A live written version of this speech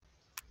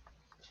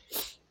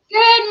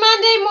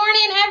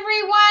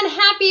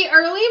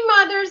early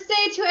Mother's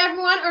Day to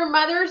everyone, or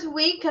Mother's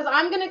Week, because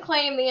I'm going to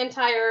claim the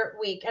entire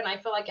week, and I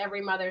feel like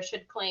every mother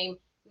should claim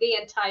the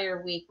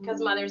entire week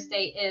because Mother's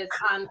Day is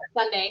on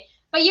Sunday.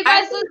 But you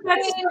guys think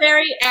that's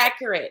very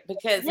accurate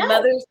because Yes.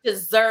 mothers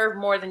deserve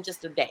more than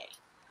just a day.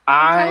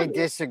 I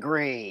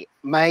disagree.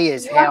 May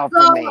is hell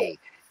for me.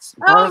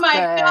 Oh my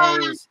God.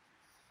 Birthdays,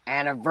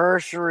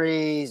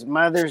 anniversaries,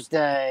 Mother's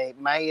Day,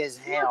 May is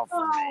hell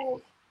for me.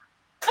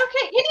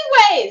 Okay,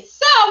 anyways,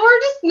 so we're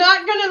just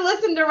not going to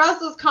listen to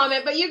Russell's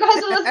comment, but you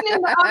guys are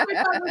listening to Author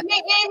Talk with me,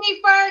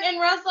 Amy, Ferd, and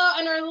Russell,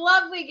 and our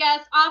lovely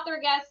guest, author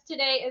guest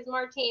today is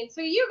Martine.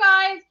 So you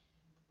guys,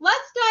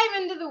 let's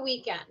dive into the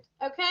weekend,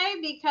 okay?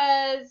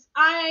 Because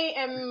I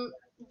am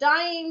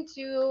dying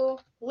to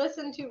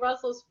listen to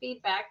Russell's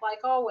feedback, like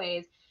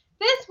always.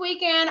 This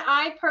weekend,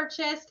 I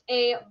purchased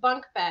a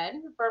bunk bed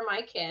for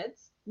my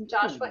kids.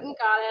 Josh went and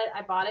got it.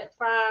 I bought it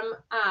from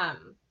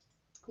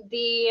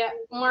the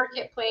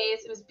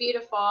marketplace. It was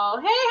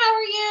beautiful. Hey, how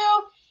are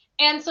you?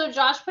 And so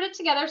Josh put it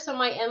together. So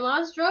my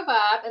in-laws drove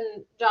up,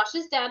 and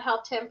Josh's dad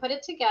helped him put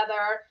it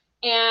together.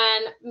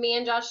 And me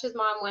and Josh's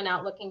mom went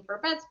out looking for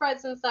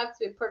bedspreads and stuff.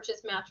 So we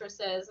purchased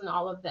mattresses and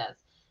all of this.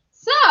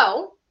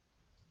 So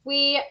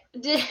we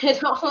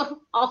did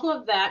all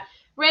of that.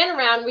 Ran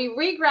around. We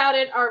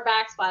regrouted our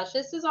backsplash.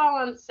 This is all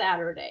on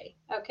Saturday.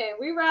 Okay,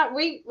 we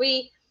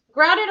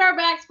grouted our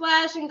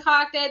backsplash and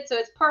caulked it, so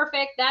it's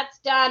perfect. That's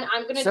done.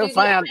 I'm gonna do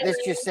this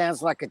just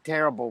sounds like a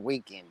terrible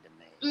weekend to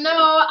me.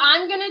 No,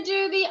 I'm gonna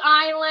do the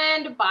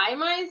island by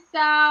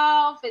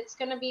myself. It's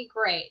gonna be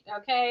great.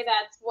 Okay,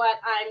 that's what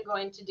I'm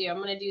going to do. I'm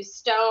gonna do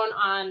stone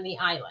on the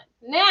island.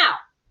 Now,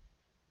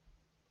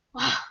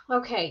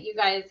 okay, you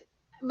guys.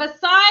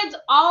 Besides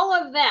all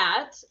of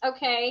that,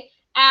 okay.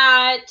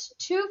 At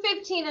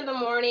 2:15 in the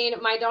morning,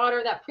 my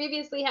daughter that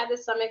previously had the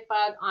stomach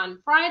bug on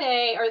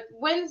Friday or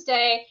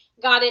Wednesday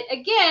got it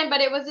again,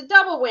 but it was a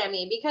double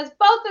whammy because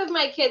both of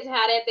my kids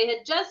had it. They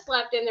had just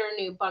slept in their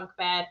new bunk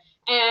bed,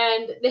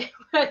 and it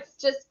was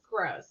just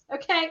gross.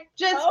 Okay,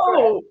 just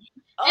gross.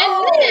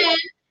 And then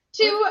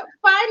to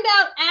find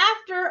out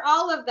after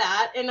all of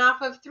that, and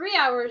off of 3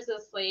 hours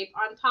of sleep,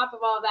 on top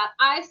of all of that,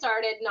 I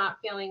started not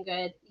feeling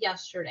good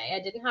yesterday. I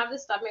didn't have the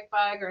stomach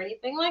bug or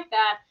anything like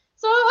that.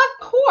 So,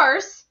 of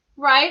course,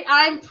 right,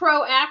 I'm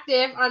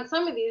proactive on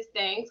some of these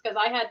things because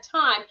I had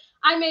time.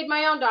 I made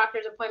my own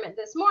doctor's appointment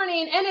this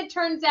morning, and it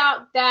turns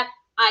out that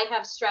I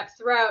have strep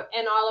throat,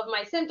 and all of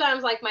my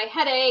symptoms, like my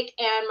headache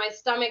and my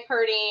stomach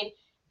hurting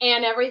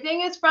and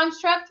everything, is from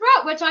strep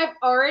throat, which I've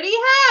already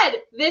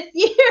had this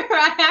year.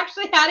 I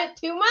actually had it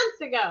 2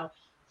 months ago.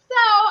 So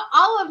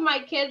all of my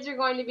kids are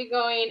going to be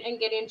going and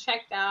getting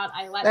checked out.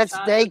 That's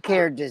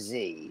daycare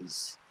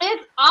disease.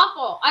 It's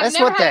awful. That's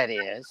what that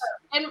is.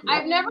 And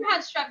I've never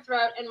had strep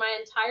throat in my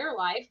entire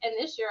life. And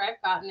this year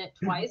I've gotten it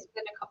twice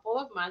in a couple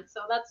of months. So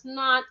that's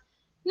not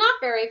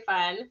very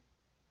fun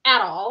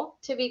at all,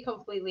 to be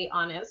completely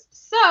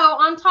honest. So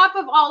on top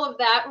of all of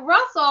that,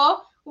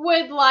 Russell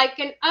would like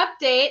an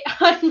update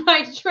on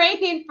my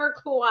training for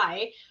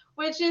Kauai,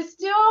 which is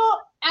still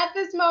at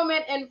this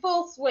moment in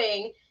full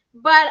swing.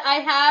 But I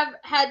have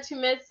had to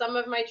miss some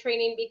of my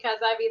training because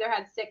I've either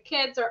had sick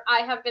kids or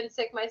I have been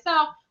sick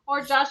myself, or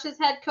Josh has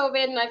had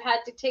COVID and I've had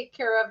to take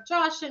care of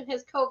Josh and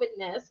his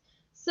COVIDness.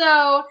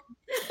 So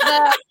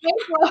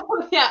April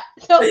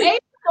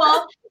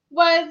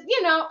was,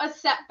 a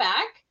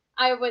setback,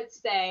 I would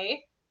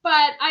say.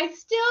 But I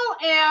still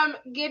am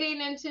getting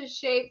into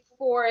shape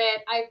for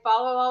it. I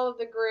follow all of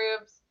the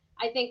groups.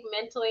 I think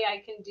mentally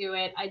I can do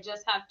it. I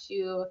just have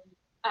to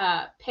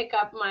pick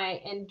up my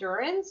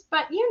endurance.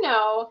 But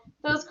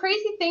those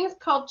crazy things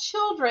called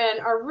children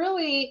are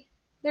really,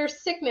 their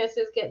sickness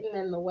is getting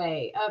in the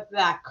way of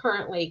that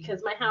currently,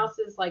 because my house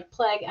is like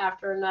plague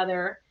after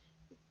another,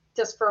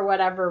 just for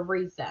whatever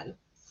reason.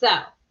 So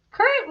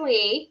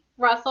currently,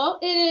 Russell,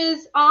 it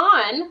is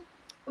on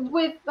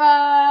with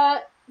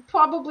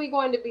probably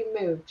going to be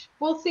moved.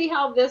 We'll see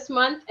how this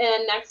month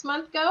and next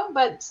month go,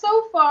 but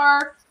so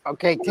far.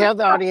 Okay, tell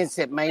the audience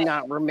that may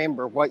not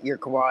remember what your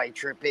Kauai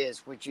trip is,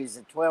 which is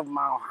a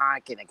 12-mile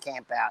hike and a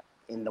camp out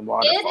in the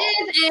waterfall.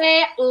 It is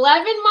a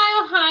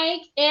 11-mile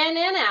hike in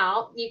and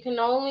out. You can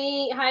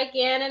only hike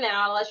in and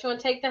out unless you want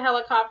to take the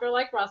helicopter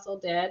like Russell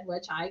did,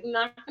 which I'm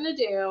not going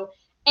to do.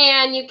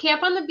 And you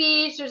camp on the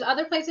beach. There's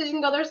other places you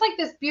can go. There's like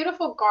this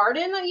beautiful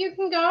garden that you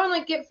can go and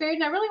like get food.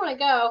 And I really want to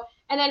go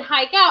and then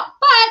hike out.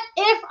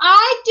 But if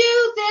I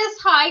do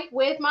this hike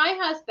with my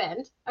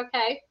husband,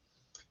 okay,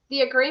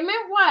 the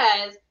agreement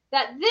was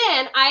that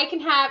then I can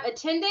have a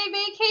 10-day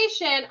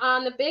vacation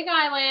on the Big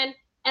Island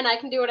and I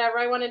can do whatever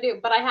I want to do.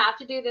 But I have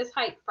to do this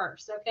hike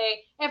first, okay?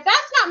 If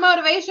that's not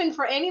motivation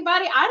for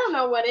anybody, I don't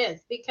know what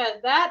is,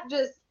 because that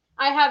just,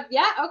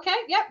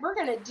 we're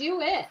going to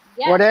do it.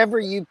 Yes. Whatever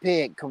you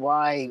pick,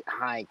 Kauai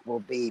hike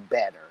will be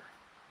better.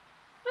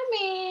 I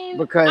mean,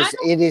 because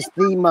it is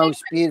the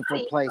most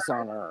beautiful place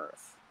on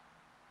earth.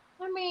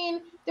 I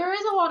mean, there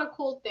is a lot of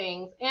cool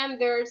things, and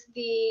there's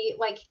the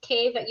like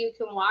cave that you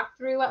can walk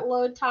through at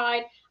low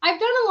tide. I've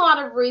done a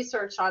lot of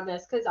research on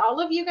this because all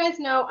of you guys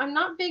know I'm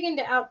not big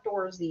into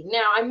outdoorsy.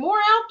 Now, I'm more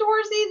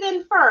outdoorsy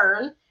than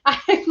Fern. I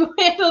can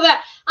handle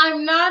that.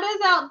 I'm not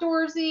as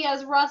outdoorsy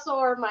as Russell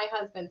or my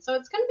husband. So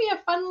it's going to be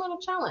a fun little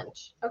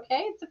challenge.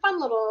 Okay. It's a fun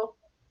little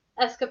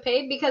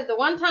escapade because the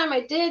one time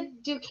I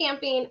did do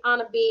camping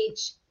on a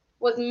beach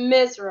was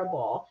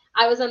miserable.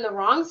 I was in the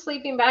wrong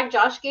sleeping bag.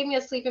 Josh gave me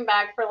a sleeping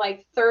bag for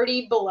like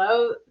 30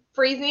 below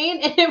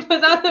freezing, and it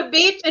was on the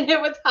beach and it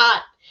was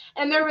hot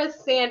and there was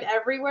sand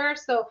everywhere.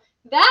 So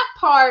that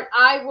part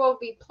I will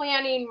be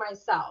planning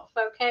myself,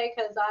 okay?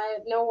 Because I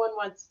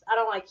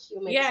don't like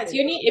humans. Yes,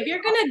 you need, if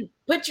you're gonna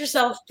put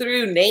yourself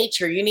through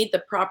nature, you need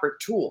the proper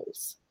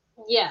tools.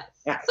 Yes.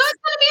 So it's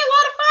gonna be a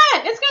lot of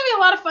fun. It's gonna be a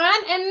lot of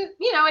fun,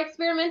 and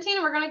experimenting.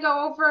 And we're gonna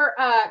go over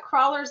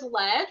Crawler's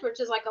Ledge, which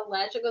is like a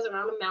ledge that goes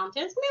around a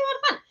mountain. It's gonna be a lot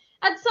of fun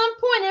at some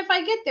point if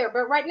I get there.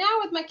 But right now,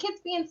 with my kids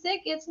being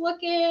sick, it's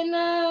looking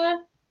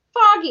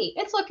foggy.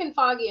 It's looking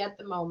foggy at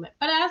the moment.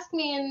 But ask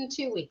me in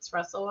 2 weeks,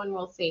 Russell, and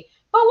we'll see.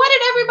 But what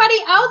did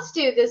everybody else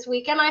do this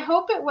weekend? I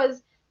hope it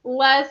was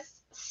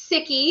less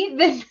sicky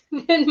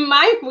than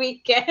my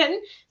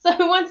weekend. So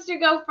who wants to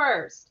go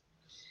first?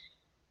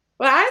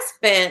 Well, I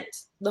spent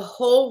the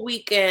whole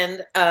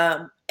weekend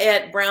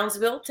at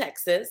Brownsville,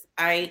 Texas.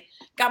 I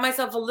got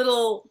myself a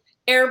little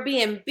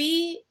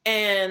Airbnb,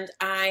 and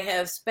I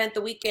have spent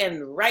the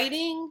weekend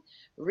writing,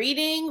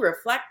 reading,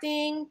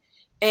 reflecting,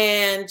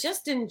 and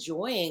just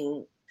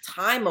enjoying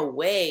time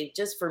away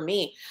just for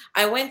me.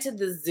 I went to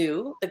the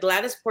zoo. The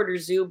Gladys Porter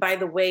Zoo, by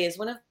the way, is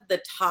one of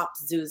the top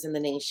zoos in the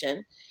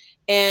nation.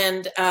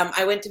 And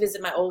I went to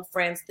visit my old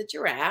friends, the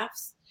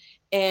giraffes,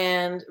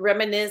 and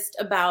reminisced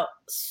about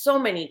so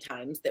many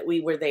times that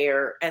we were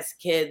there as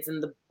kids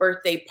and the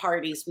birthday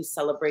parties we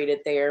celebrated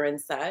there and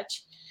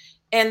such.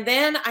 And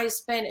then I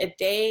spent a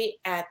day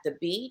at the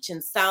beach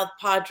in South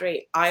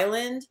Padre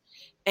Island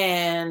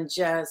and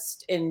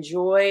just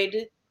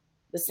enjoyed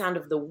the sound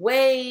of the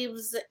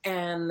waves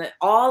and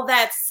all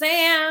that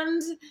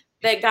sand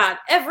that got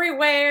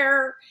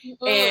everywhere.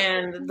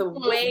 And the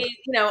way,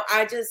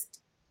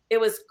 it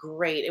was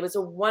great. It was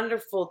a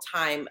wonderful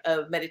time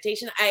of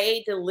meditation. I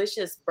ate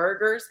delicious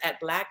burgers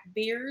at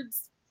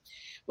Blackbeard's,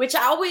 which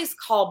I always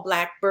call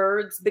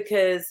Blackbirds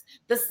because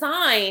the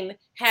sign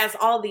has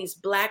all these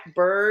black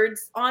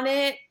birds on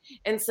it.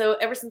 And so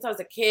ever since I was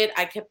a kid,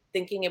 I kept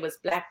thinking it was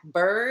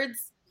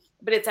Blackbirds,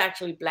 but it's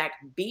actually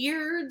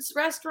Blackbeard's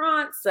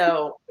restaurant.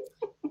 So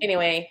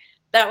anyway,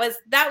 that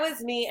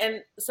was me.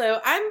 And so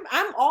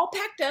I'm all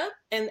packed up.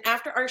 And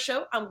after our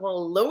show, I'm going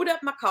to load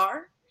up my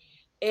car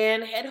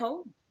and head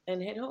home.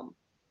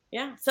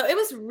 Yeah. So it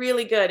was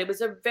really good. It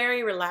was a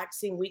very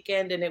relaxing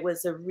weekend, and it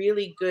was a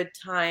really good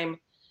time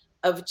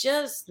of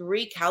just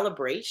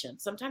recalibration.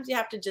 Sometimes you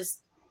have to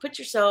just put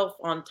yourself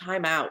on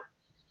timeout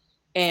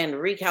and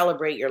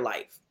recalibrate your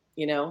life,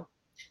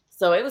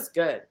 So it was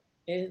good.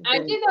 I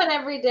do that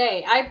every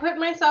day. I put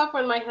myself,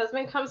 when my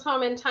husband comes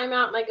home, in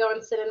timeout, and I go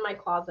and sit in my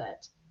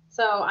closet.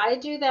 So I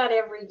do that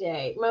every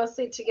day,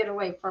 mostly to get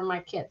away from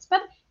my kids.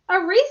 But a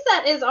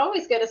reset is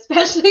always good,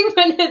 especially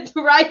when it's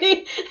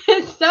writing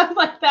and stuff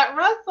like that.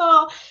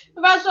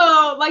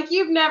 Russell, like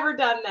you've never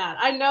done that.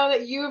 I know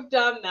that you've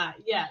done that.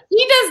 Yes.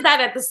 He does that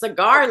at the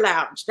cigar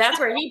lounge. That's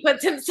where he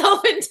puts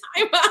himself in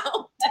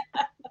timeout.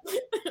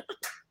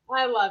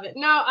 I love it.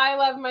 No, I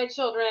love my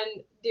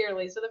children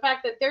dearly. So the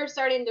fact that they're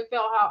starting to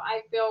feel how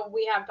I feel,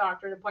 we have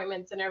doctorate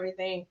appointments and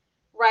everything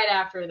right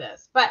after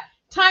this. But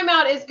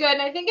timeout is good.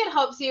 And I think it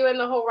helps you in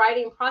the whole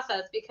writing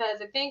process,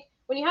 because I think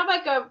when you have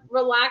like a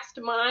relaxed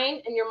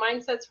mind and your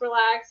mindset's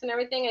relaxed and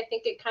everything, I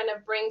think it kind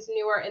of brings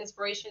newer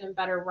inspiration and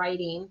better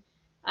writing.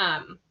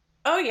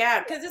 Oh,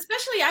 yeah. Because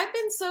especially I've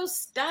been so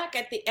stuck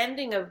at the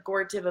ending of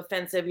Gortiv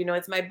Offensive.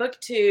 It's my book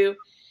 2.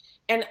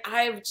 And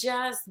I've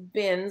just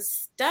been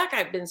stuck.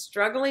 I've been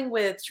struggling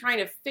with trying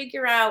to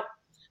figure out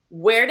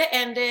where to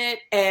end it.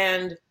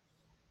 And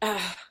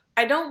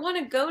I don't want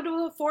to go to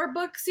a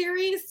 4-book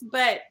series,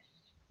 but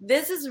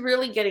this is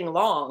really getting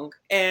long.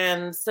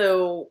 And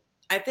so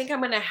I think I'm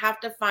going to have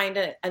to find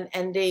an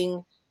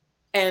ending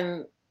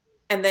and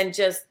then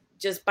just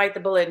bite the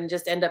bullet and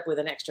just end up with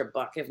an extra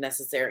book if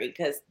necessary,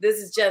 because this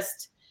is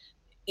just,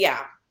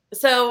 yeah.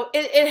 So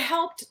it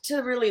helped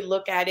to really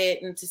look at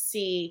it and to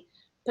see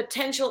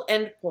potential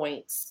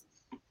endpoints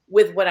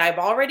with what I've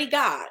already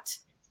got,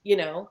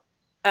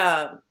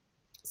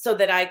 so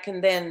that I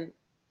can then,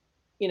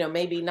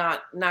 maybe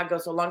not go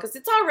so long, because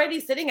it's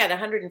already sitting at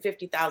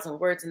 150,000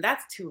 words, and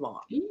that's too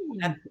long.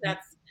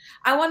 That's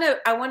I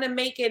want to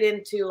make it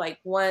into like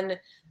one.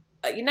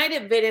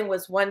 United Vidin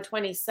was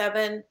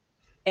 127,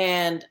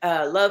 and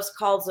Love's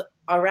Calls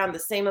around the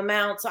same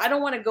amount, so I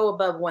don't want to go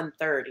above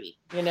 130.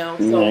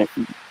 So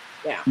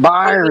yeah.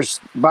 Buyers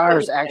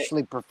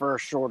actually prefer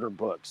shorter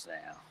books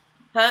now.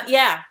 Huh?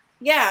 Yeah.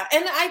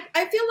 And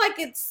I feel like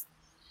it's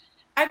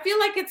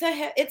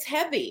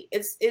heavy.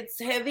 It's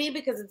heavy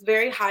because it's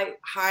very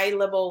high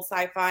level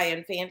sci-fi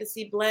and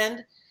fantasy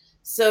blend.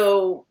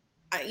 So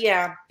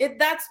yeah,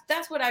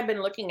 that's what I've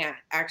been looking at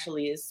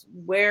actually, is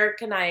where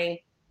can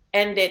I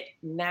end it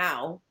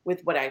now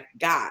with what I've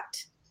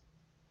got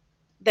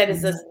that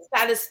is a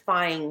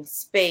satisfying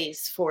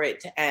space for it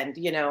to end,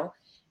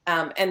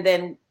 and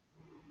then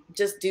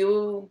just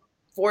do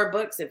 4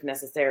 books if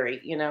necessary,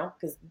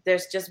 because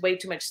there's just way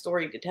too much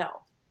story to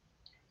tell.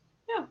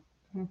 Yeah.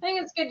 I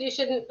think it's good. You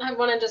shouldn't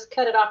want to just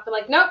cut it off. But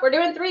like, nope, we're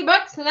doing 3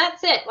 books and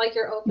that's it. Like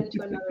you're open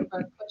to another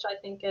book, which I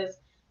think is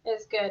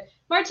good.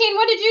 Martine,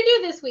 what did you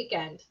do this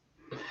weekend?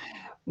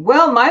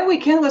 Well, my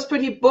weekend was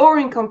pretty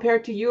boring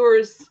compared to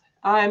yours.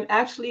 I'm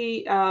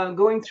actually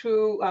going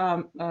through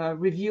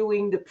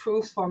reviewing the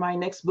proofs for my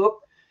next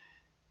book,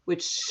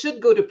 which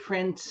should go to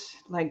print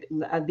like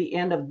at the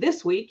end of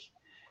this week.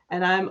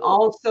 And I'm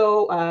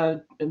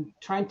also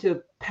trying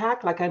to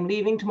pack, like I'm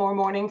leaving tomorrow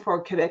morning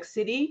for Quebec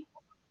City.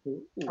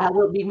 I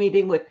will be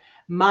meeting with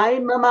my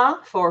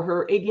mama for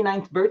her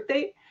 89th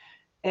birthday.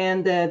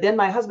 And then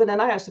my husband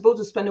and I are supposed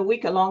to spend a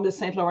week along the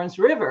St. Lawrence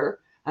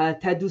River,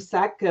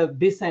 Tadoussac,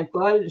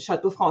 Baie-Saint-Paul,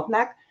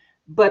 Château-Frontenac.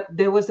 But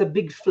there was a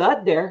big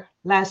flood there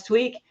last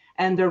week,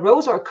 and the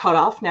roads are cut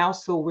off now.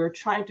 So we're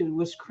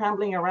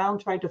scrambling around,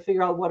 trying to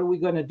figure out what are we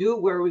going to do,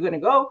 where are we going to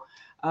go.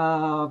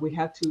 We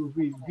have to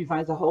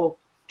revise the whole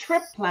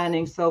trip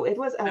planning. So it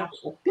was a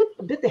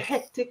bit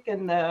hectic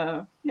and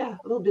a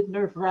little bit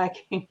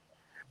nerve-wracking.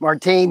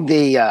 Martine,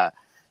 the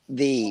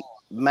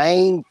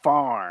main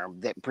farm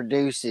that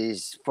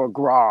produces foie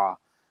gras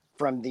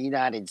from the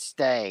United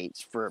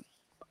States for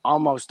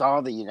almost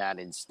all the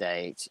United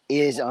States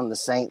is on the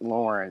St.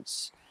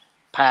 Lawrence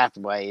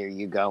pathway. Are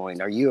you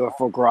going? Are you a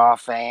foie gras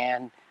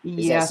fan?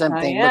 Is Yes, that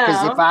something? I am.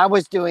 Because if I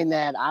was doing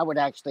that, I would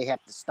actually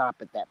have to stop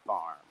at that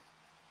farm.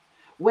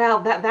 Well,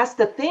 that's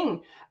the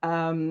thing.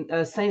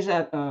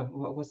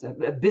 What was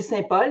it?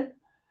 Baie-Saint-Paul.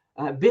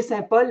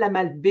 Baie-Saint-Paul, La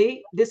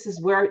Malbaie, this is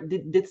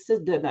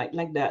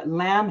the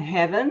lamb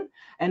heaven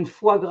and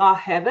foie gras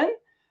heaven.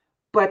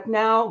 But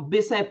now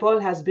Baie-Saint-Paul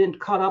has been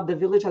cut off. The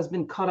village has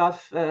been cut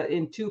off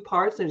in 2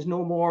 parts. There's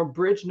no more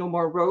bridge, no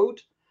more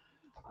road.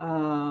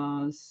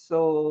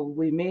 So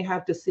we may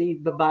have to say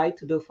bye-bye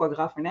to the foie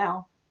gras for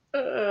now.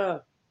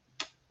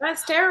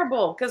 That's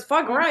terrible, because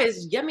foie gras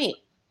is yummy.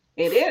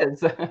 It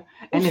is.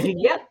 And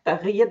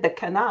rillette de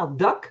canard,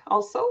 duck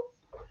also.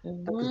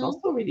 Duck is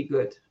also really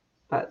good.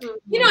 But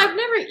I've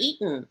never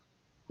eaten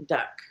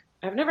duck.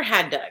 I've never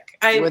had duck.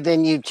 Well,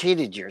 then you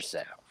cheated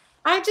yourself.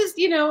 I just,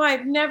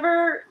 I've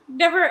never,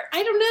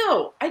 I don't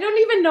know. I don't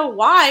even know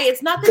why.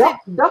 It's not that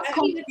duck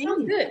it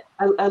sounds good.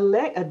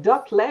 A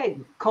duck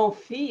leg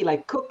confit,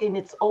 like cooked in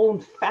its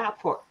own fat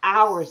for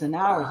hours and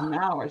hours and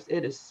hours.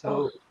 It is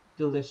so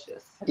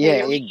delicious. Yeah,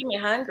 you're making me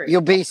hungry.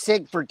 You'll be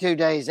sick for 2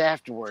 days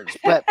afterwards,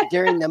 but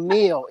during the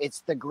meal,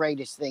 it's the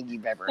greatest thing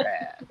you've ever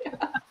had.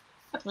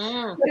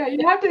 Yeah,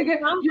 you have to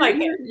get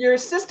your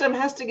system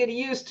has to get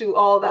used to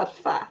all that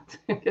fat.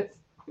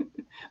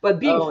 But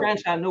being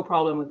French, I have no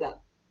problem with that.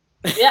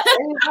 Yeah.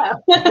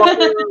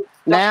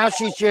 Now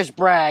she's just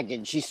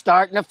bragging. She's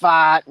starting a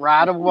fight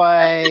right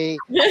away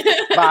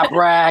by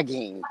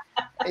bragging.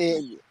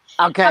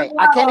 Okay,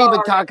 I can't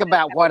even talk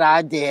about what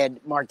I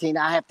did, Martine.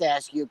 I have to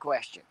ask you a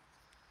question.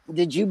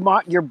 Did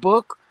your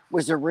book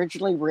was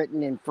originally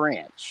written in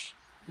French?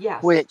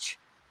 Yes. Which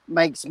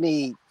makes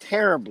me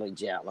terribly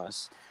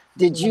jealous.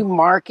 Did you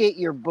market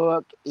your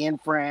book in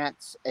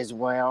France as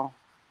well?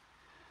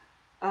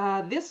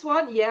 This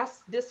one,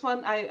 yes. This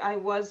one, I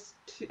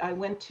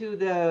went to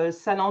the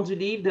Salon du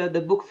Livre, the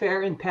book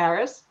fair in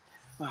Paris,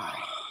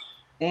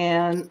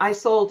 and I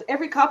sold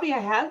every copy I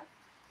had.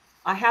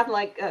 I had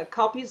like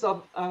copies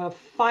of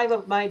 5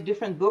 of my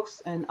different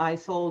books, and I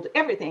sold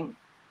everything.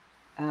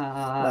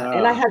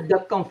 And I had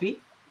duck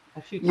confit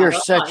a few times. You're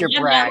such a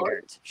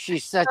braggart.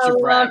 She's such a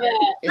braggart.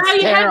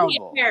 It's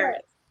terrible.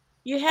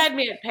 You had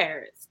me at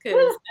Paris, because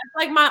that's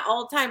like my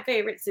all-time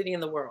favorite city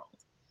in the world.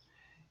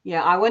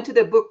 Yeah, I went to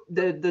the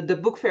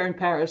book fair in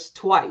Paris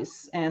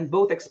twice, and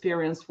both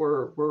experiences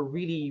were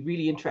really,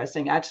 really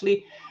interesting.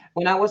 Actually,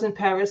 when I was in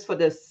Paris for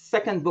the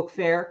second book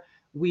fair,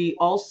 we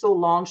also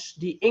launched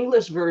the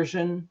English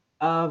version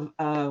of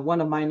one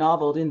of my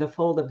novels, In the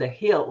Fold of the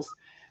Hills.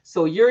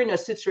 So you're in a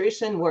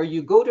situation where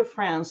you go to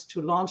France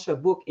to launch a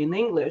book in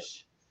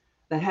English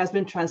that has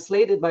been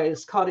translated by a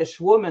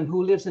Scottish woman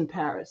who lives in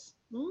Paris.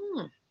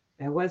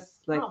 It was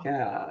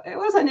it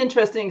was an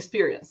interesting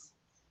experience.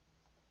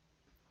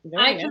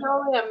 I can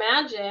only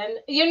imagine.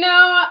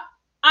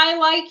 I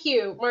like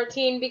you,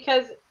 Martine,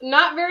 because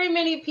not very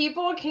many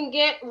people can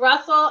get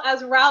Russell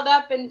as riled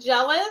up and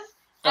jealous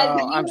as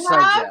you I'm have,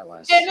 so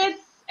jealous. And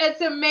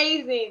it's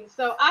amazing.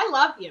 So I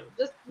love you.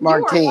 Just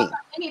Martine, you are welcome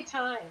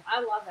anytime. I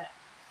love it.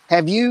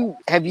 Have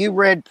you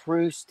read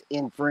Proust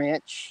in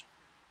French?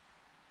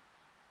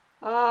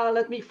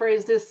 Let me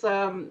phrase this.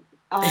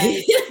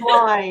 I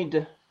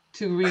tried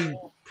to read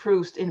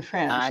Proust in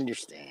French. I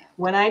understand.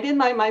 When I did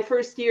my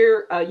first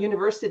year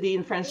university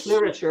in French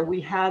literature, we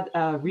had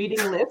a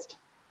reading list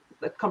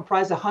that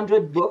comprised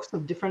 100 books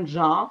of different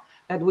genres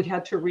that we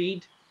had to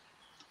read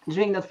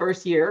during the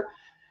first year.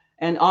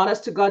 And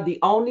honest to God, the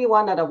only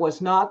one that I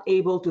was not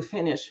able to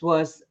finish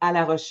was À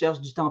la recherche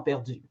du temps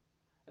perdu,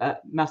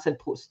 Marcel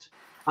Proust.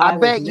 I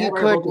was bet you never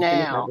able could to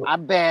finish that now. book. I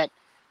bet,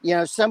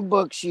 some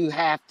books you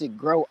have to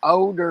grow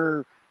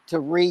older to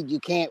read.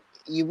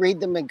 You read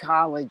them in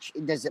college,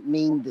 it doesn't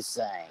mean the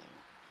same.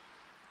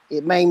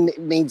 It may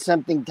mean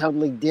something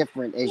totally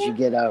different as you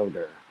get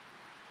older.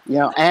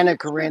 Anna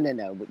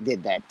Karenina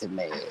did that to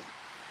me.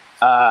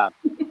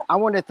 I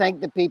want to thank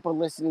the people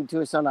listening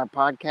to us on our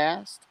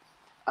podcast.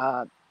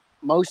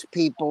 Most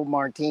people,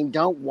 Martine,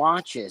 don't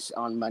watch us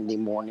on Monday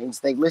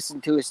mornings. They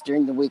listen to us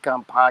during the week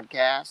on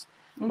podcast.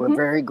 We're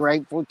very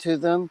grateful to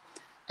them.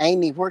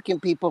 Amy, where can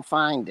people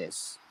find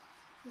us?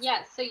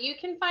 Yes, so you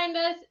can find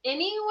us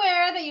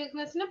anywhere that you can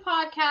listen to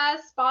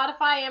podcasts,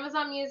 Spotify,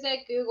 Amazon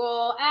Music,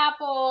 Google,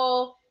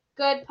 Apple,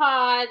 Good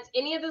Pods,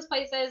 any of those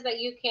places that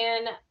you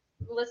can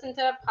listen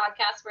to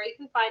podcasts where you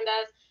can find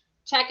us.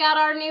 Check out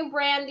our new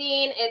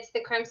branding. It's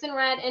the crimson,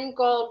 red, and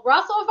gold.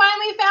 Russell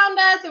finally found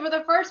us. They were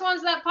the first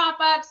ones that pop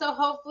up, so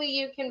hopefully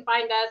you can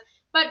find us.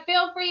 But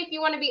feel free, if you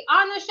want to be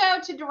on the show,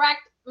 to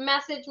direct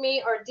message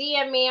me or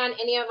DM me on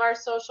any of our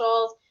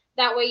socials.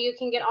 That way you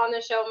can get on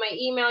the show. My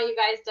email, you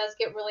guys, does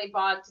get really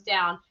bogged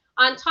down.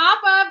 On top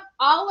of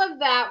all of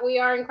that, we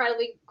are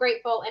incredibly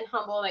grateful and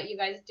humble that you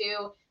guys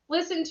do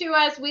listen to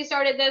us. We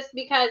started this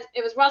because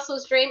it was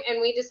Russell's dream,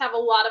 and we just have a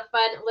lot of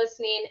fun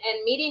listening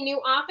and meeting new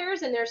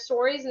authors and their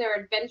stories and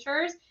their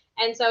adventures.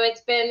 And so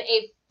it's been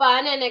a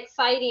fun and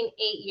exciting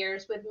 8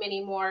 years with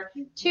many more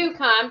to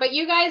come. But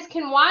you guys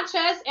can watch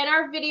us in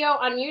our video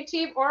on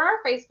YouTube or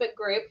our Facebook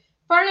group.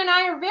 Fern and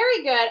I are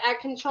very good at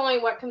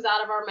controlling what comes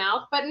out of our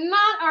mouth, but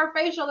not our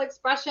facial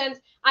expressions.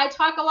 I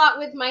talk a lot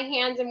with my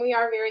hands, and we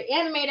are very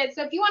animated.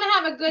 So if you want to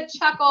have a good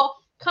chuckle,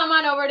 come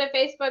on over to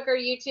Facebook or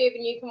YouTube,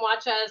 and you can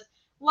watch us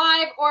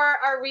live or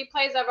our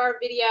replays of our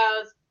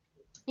videos.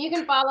 You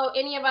can follow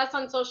any of us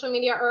on social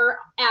media or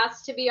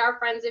ask to be our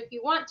friends if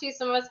you want to.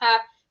 Some of us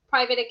have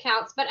private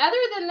accounts. But other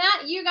than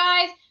that, you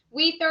guys,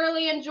 we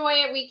thoroughly enjoy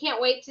it. We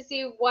can't wait to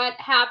see what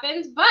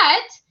happens.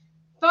 But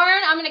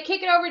Fern, I'm going to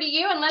kick it over to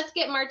you, and let's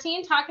get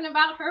Martine talking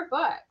about her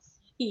books.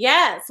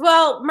 Yes.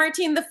 Well,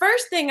 Martine, the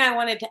first thing I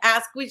wanted to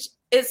ask, which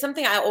is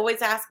something I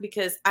always ask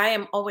because I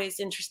am always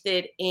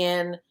interested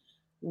in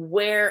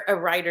where a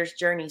writer's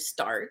journey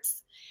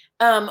starts.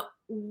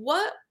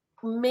 What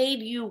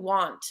made you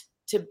want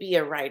to be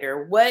a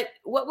writer? What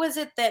was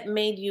it that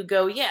made you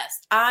go,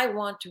 yes, I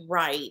want to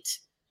write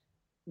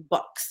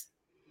books?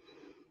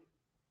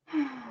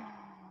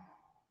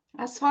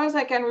 As far as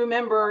I can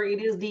remember,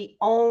 it is the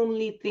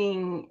only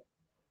thing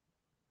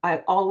I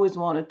always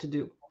wanted to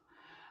do.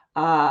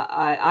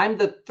 I'm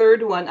the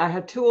third one. I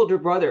had two older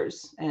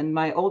brothers, and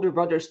my older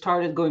brother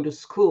started going to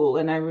school.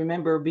 And I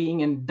remember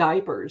being in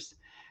diapers,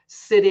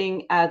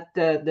 sitting at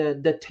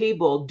the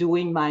table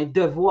doing my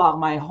devoir,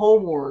 my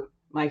homework,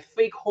 my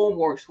fake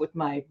homeworks with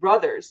my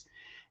brothers,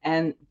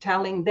 and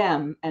telling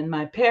them and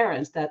my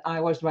parents that I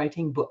was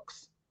writing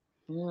books.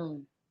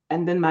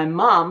 And then my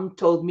mom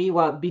told me,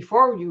 well,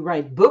 before you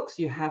write books,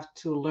 you have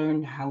to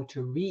learn how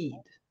to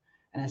read.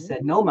 And I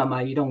said, no,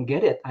 Mama, you don't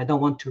get it. I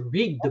don't want to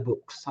read the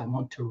books. I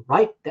want to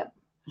write them.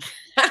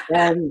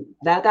 And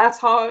that's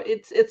how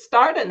it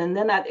started. And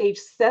then at age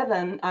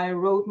 7, I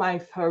wrote my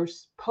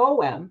first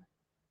poem,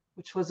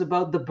 which was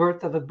about the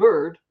birth of a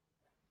bird.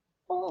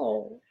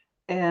 Oh.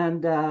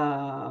 And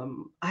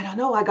I don't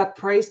know, I got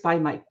praised by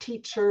my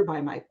teacher,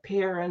 by my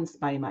parents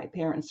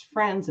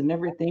friends and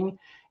everything.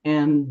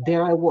 And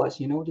there I was,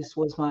 this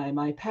was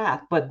my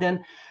path. But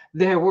then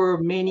there were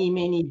many,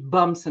 many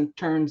bumps and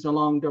turns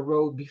along the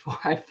road before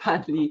I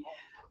finally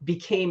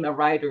became a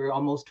writer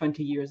almost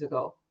 20 years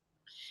ago.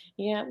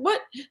 Yeah.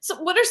 What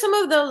are some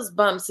of those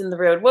bumps in the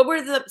road? What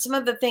were some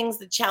of the things,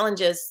 the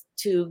challenges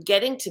to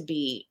getting to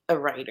be a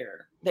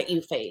writer that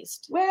you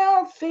faced?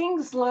 Well,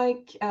 things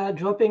like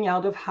dropping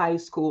out of high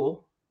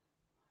school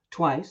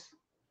twice,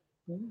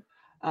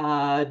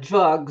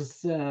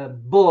 drugs,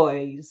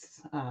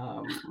 boys,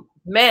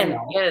 men.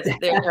 Yes,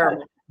 they're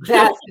terrible.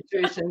 That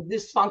situation,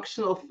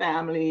 dysfunctional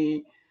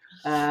family,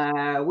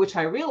 which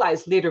I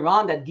realized later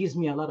on that gives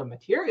me a lot of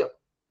material.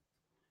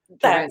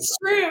 That's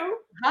true.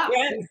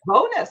 Yes.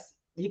 Bonus.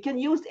 You can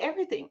use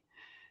everything.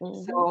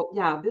 So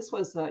yeah, this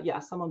was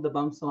some of the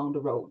bumps along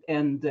the road.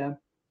 And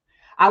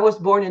I was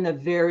born in a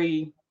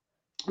very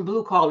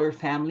blue collar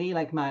family.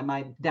 Like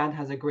my dad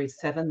has a grade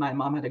 7, my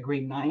mom had a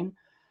grade 9,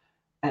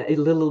 a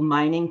little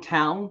mining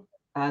town.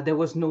 There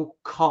was no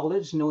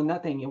college, no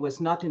nothing. It was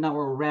not in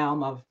our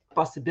realm of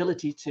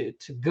possibility to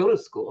go to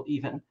school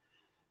even.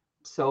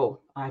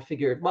 So I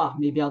figured, well,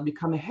 maybe I'll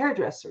become a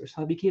hairdresser.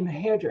 So I became a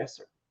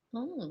hairdresser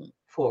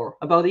for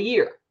about a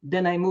year.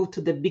 Then I moved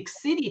to the big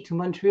city, to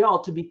Montreal,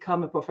 to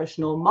become a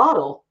professional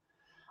model.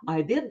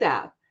 I did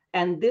that.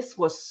 And this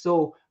was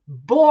so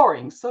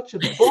boring, such a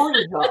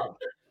boring job,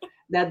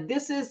 that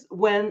this is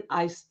when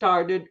I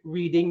started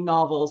reading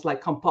novels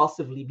like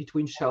compulsively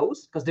between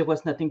shows because there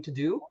was nothing to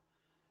do,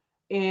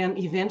 and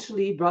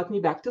eventually brought me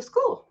back to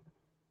school.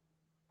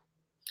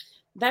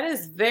 That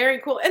is very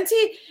cool. And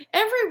see,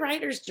 every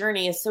writer's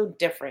journey is so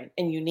different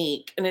and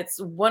unique. And it's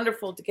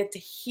wonderful to get to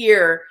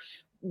hear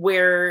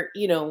where,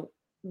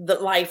 the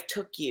life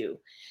took you.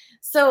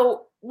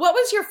 So, what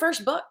was your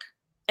first book?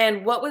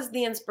 And what was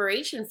the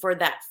inspiration for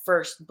that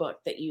first book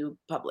that you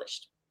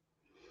published?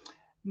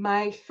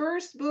 My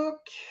first book,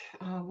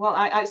 well,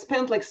 I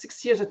spent like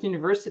 6 years at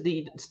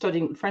university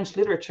studying French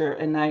literature,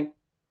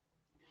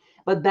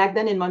 but back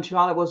then in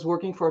Montreal, I was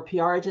working for a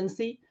PR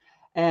agency,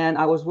 and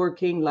I was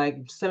working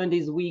like 7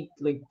 days a week,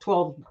 like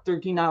 12,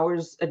 13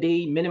 hours a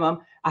day minimum.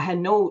 I had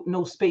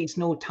no space,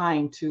 no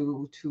time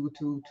to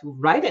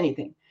write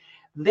anything.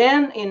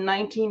 Then in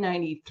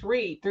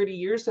 1993, 30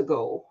 years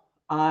ago,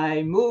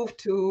 I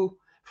moved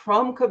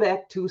from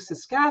Quebec to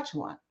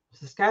Saskatchewan.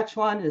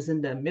 Saskatchewan is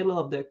in the middle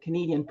of the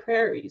Canadian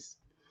prairies.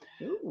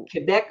 Ooh.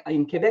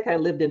 In Quebec, I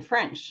lived in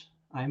French.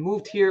 I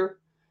moved here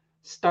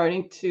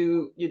starting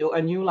to,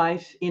 a new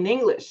life in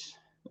English,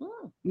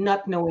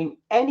 not knowing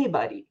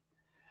anybody.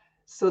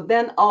 So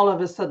then all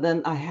of a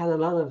sudden I had a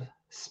lot of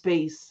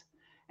space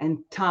and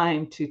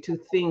time to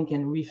think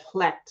and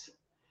reflect.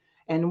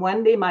 And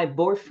one day my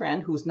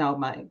boyfriend, who's now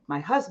my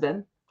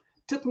husband,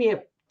 took me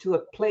to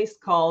a place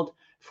called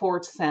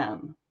Fort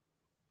San.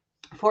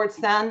 Fort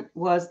San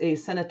was a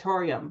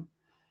sanatorium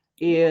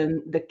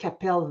in the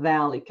Qu'Appelle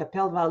Valley.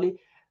 Qu'Appelle Valley,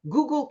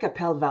 Google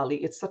Qu'Appelle Valley.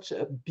 It's such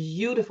a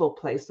beautiful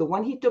place. So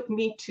when he took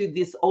me to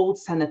this old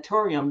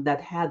sanatorium that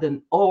had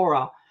an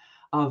aura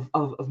of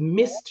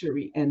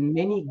mystery and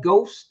many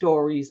ghost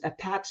stories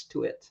attached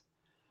to it,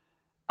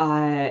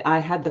 I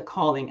had the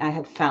calling. I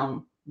had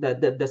found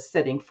the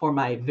setting for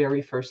my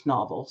very first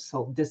novel.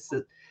 So this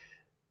is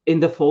In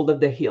the Fold of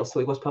the Hill.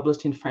 So it was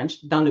published in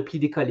French, Dans le Pli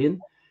des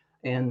Collines,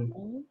 and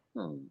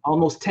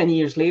almost 10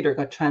 years later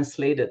got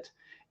translated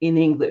in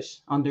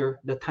English under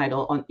the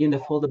title In the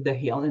Fold of the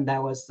Hill. And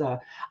that was,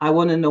 I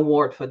won an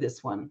award for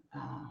this one.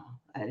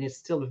 And it's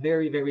still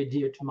very, very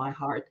dear to my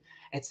heart.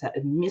 It's a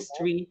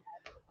mystery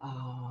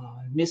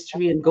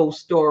and ghost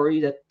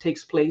story that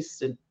takes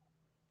place in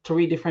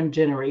 3 different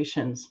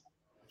generations.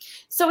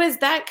 So is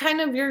that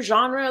kind of your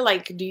genre?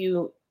 Like, do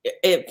you,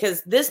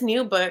 because this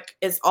new book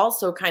is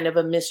also kind of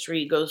a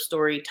mystery ghost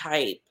story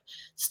type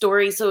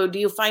story. So do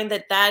you find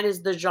that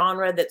is the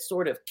genre that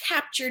sort of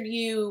captured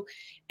you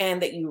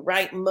and that you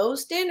write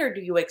most in, or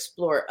do you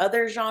explore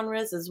other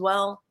genres as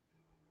well?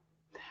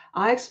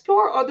 I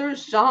explore other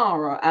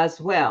genres as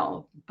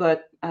well,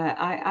 but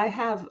I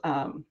have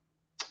a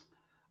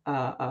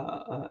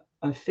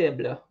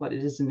faible, what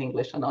it is in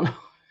English, I don't know.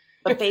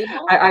 A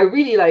fable? I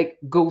really like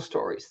ghost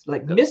stories,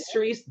 like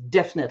mysteries,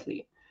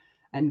 definitely.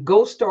 And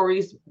ghost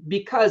stories,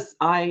 because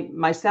I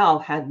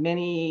myself had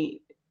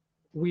many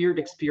weird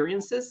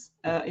experiences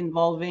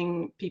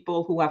involving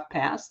people who have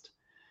passed.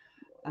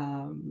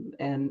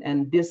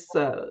 And this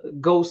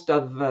ghost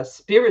of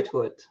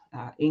spirithood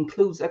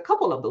includes a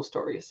couple of those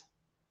stories.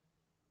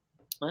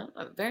 Well,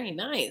 very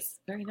nice.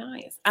 Very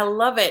nice. I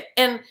love it.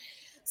 And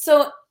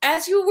so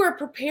as you were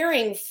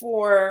preparing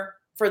for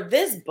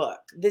this book,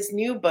 this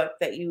new book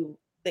that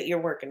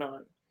you're working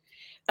on,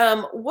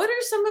 what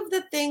are some of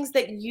the things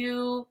that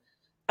you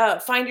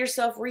find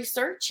yourself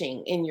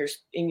researching in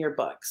your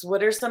books?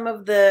 What are some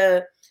of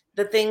the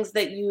things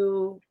that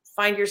you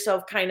find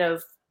yourself kind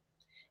of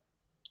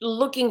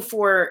looking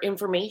for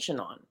information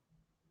on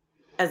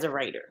as a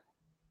writer?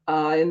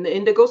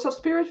 In the Ghost of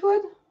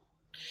Spirithood?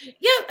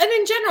 Yeah, and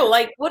in general,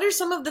 like, what are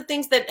some of the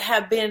things that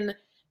have been,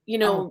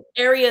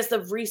 areas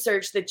of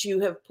research that you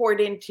have poured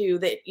into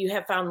that you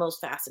have found most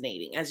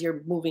fascinating as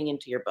you're moving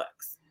into your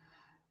books?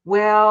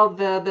 Well,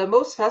 the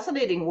most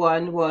fascinating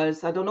one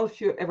was, I don't know if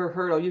you ever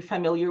heard, are you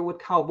familiar with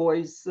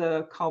cowboy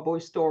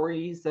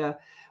stories?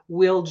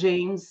 Will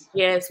James.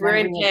 Yes, we're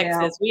in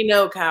Texas. We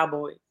know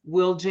cowboys.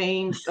 Will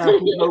James,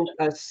 who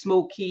wrote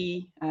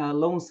Smokey,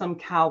 Lonesome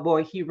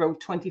Cowboy. He wrote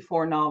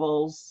 24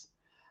 novels.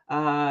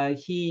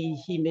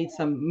 He made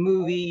some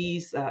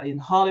movies in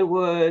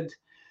Hollywood.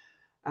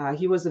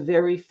 He was a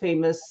very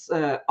famous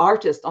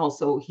artist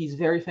also. He's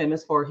very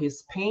famous for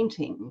his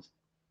paintings.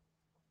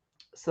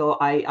 So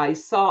I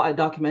saw a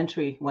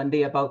documentary one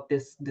day about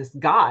this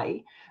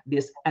guy,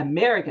 this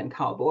American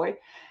cowboy,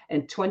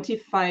 and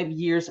 25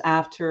 years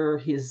after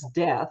his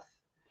death,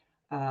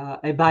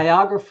 a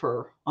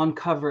biographer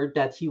uncovered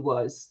that he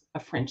was a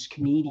French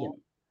Canadian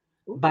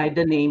by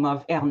the name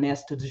of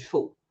Ernest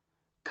Dufault,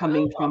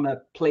 coming from a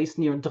place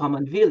near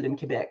Drummondville in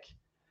Quebec.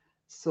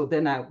 So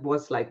then I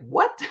was like,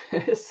 what?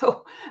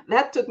 So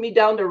that took me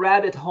down the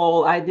rabbit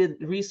hole. I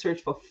did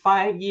research for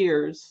 5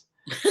 years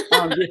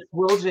on this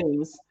Will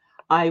James.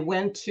 I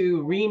went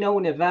to Reno,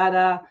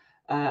 Nevada.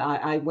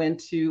 I went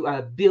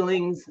to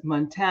Billings,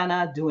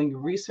 Montana, doing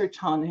research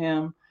on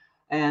him.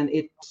 And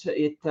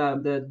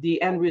the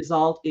end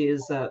result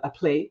is a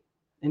play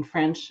in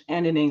French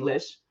and in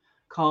English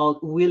called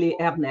Willie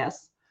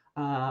Ernest,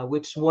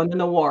 which won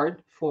an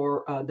award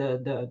for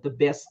the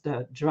best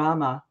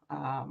drama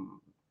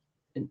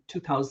in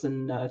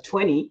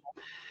 2020.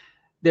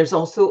 There's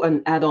also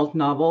an adult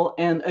novel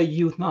and a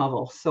youth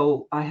novel.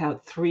 So I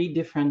have 3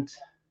 different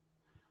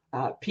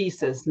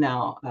pieces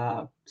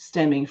now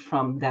stemming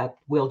from that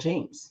Will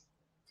James.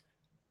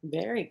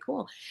 Very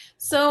cool.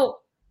 So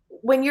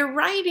when you're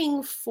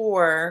writing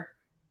for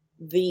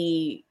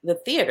the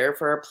theater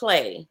for a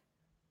play,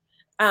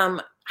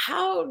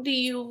 how do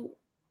you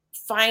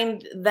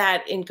find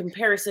that in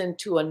comparison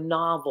to a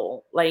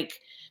novel? Like,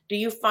 do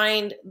you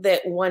find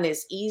that one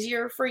is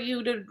easier for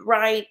you to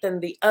write than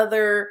the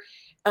other?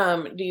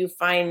 Do you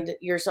find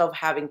yourself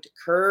having to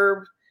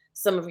curb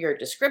some of your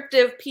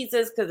descriptive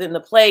pieces? Because in the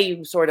play,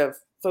 you sort of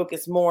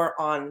focus more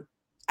on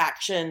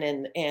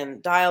action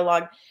and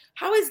dialogue.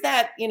 How is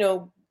that,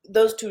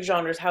 those two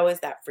genres, how is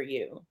that for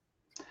you?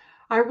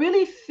 I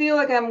really feel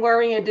like I'm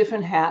wearing a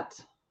different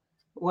hat,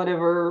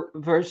 whatever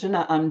version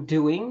I'm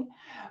doing.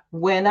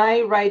 When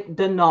I write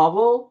the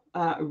novel,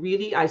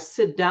 really, I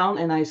sit down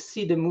and I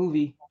see the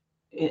movie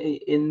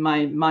in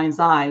my mind's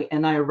eye,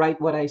 and I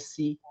write what I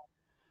see.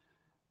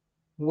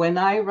 When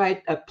I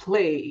write a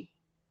play,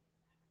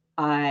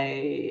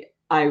 I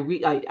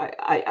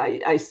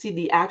see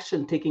the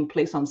action taking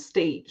place on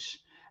stage,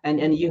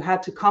 and you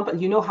have to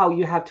you know how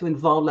you have to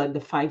involve like the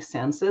five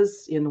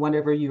senses in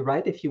whatever you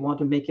write if you want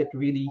to make it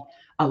really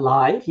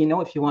alive.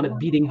 If you want a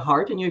beating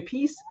heart in your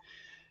piece,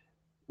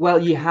 well,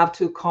 you have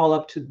to call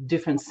up to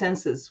different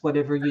senses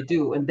whatever you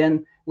do. And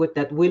then with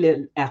that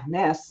Will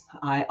Ernest,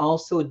 I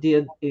also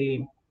did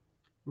a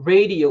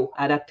radio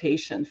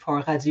adaptation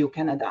for Radio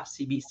Canada,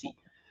 CBC.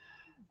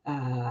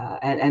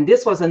 And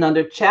this was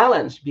another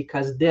challenge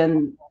because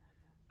then,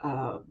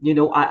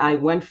 I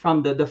went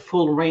from the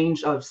full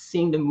range of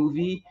seeing the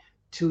movie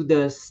to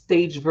the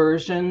stage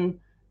version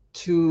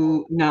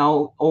to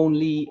now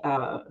only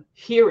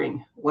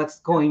hearing what's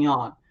going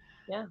on.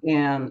 Yeah.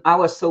 And I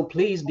was so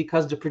pleased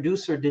because the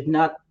producer did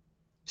not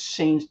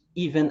change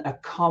even a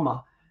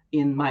comma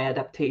in my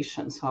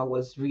adaptation. So I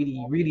was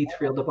really, really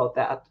thrilled about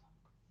that.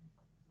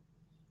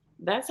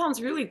 That sounds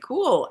really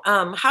cool.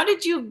 How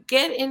did you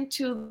get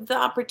into the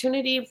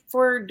opportunity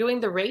for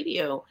doing the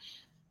radio?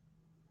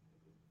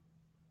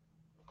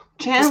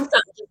 Chance.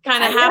 Just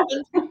kind of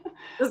happened.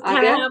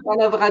 I guess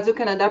one of Radio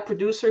Canada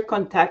producer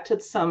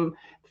contacted some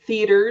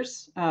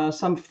theaters,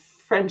 some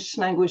French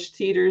language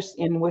theaters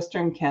in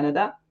Western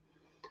Canada,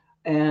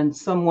 and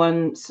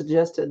someone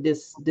suggested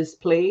this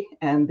play,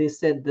 and they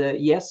said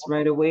yes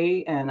right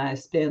away. And I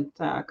spent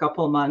a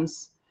couple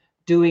months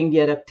doing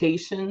the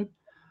adaptation,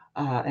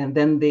 and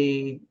then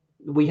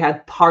we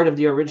had part of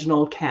the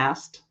original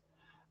cast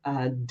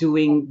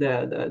doing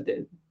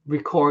the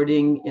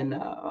recording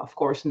of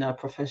course, in a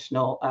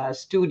professional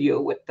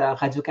studio with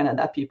Radio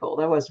Canada people.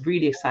 That was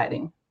really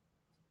exciting.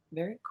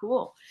 Very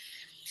cool.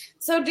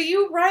 So do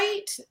you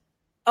write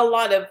a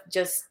lot of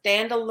just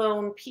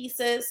standalone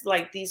pieces?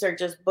 Like these are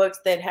just books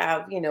that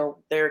have,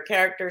 their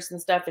characters and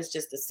stuff is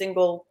just a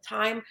single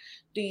time.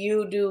 Do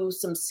you do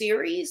some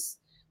series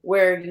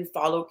where you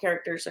follow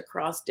characters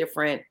across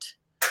different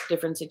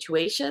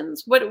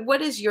situations?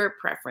 What is your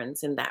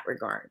preference in that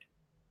regard?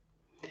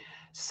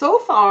 So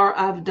far,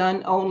 I've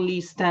done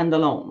only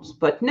standalones,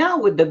 but now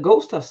with The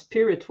Ghost of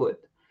Spiritwood,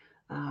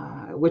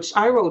 which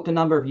I wrote a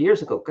number of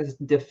years ago because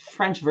the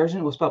French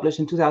version was published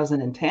in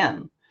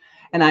 2010.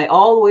 And I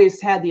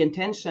always had the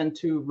intention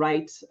to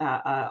write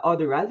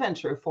other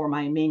adventure for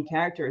my main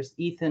characters,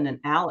 Ethan and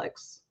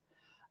Alex.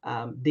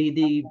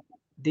 They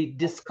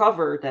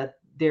discover that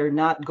they're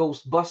not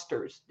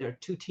ghostbusters. They're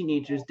two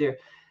teenagers. They're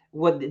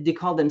what they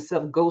call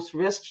themselves, ghost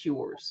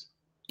rescuers.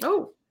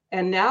 Oh.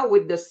 And now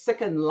with the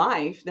second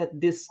life that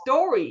this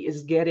story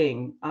is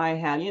getting, I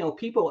had,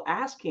 people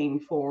asking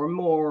for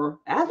more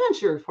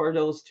adventure for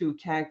those two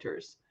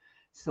characters.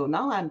 So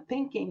now I'm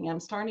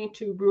starting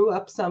to brew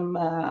up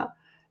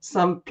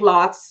some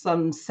plots,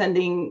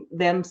 sending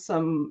them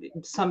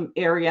some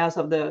areas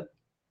of the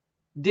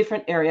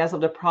different areas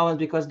of the province,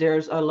 because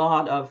there's a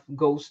lot of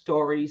ghost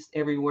stories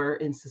everywhere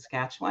in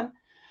Saskatchewan.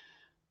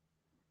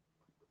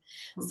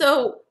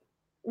 So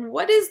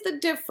what is the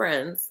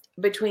difference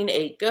between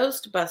a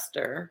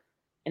ghostbuster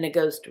and a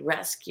ghost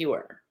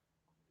rescuer?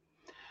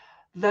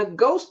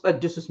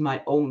 This is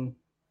my own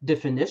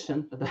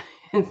definition.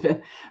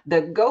 The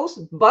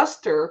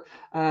ghostbuster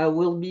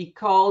will be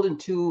called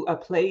into a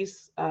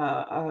place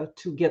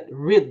to get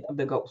rid of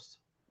the ghosts,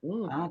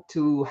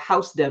 to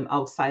house them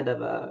outside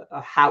of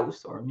a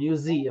house or a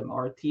museum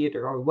or a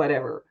theater or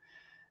whatever.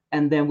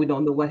 And then we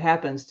don't know what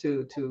happens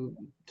to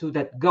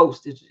that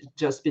ghost. It's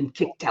just been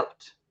kicked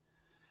out.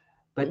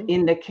 But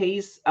in the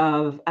case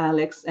of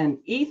Alex and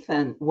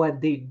Ethan, what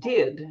they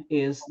did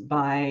is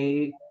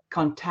by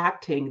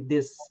contacting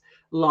this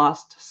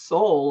lost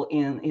soul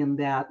in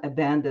that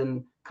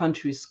abandoned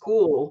country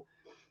school,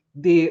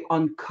 they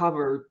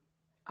uncovered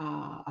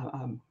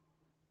an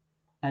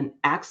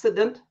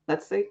accident,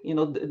 let's say,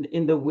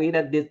 in the way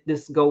that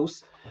this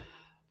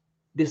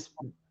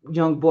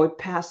young boy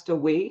passed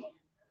away,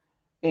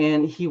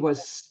 and he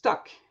was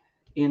stuck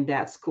in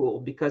that school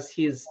because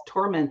his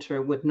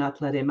tormentor would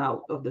not let him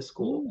out of the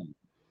school.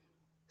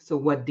 So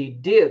what they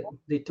did,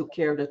 they took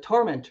care of the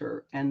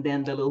tormentor, and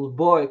then the little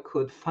boy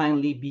could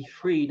finally be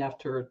freed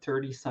after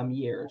 30 some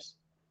years.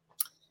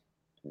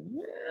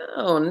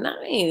 Oh,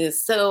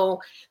 nice.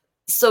 So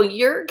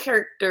your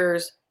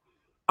characters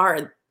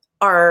are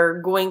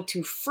are going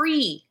to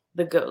free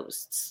the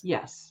ghosts,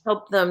 Yes.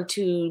 help them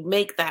to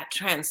make that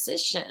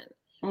transition.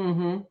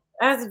 Mm-hmm.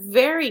 That's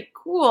very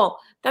cool.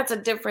 That's a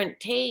different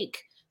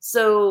take.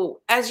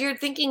 So, as you're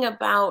thinking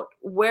about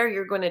where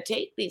you're going to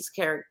take these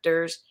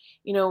characters,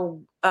 you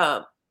know,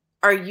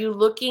 are you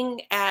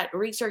looking at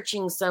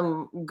researching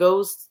some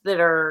ghosts that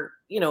are,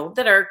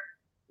 that are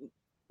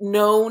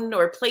known,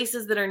 or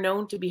places that are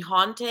known to be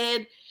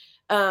haunted,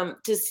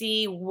 to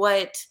see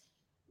what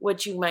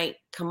you might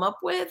come up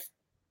with?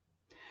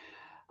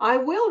 I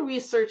will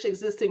research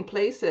existing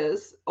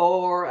places,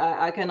 or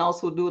I can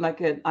also do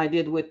like I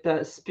did with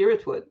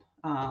Spiritwood.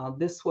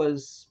 This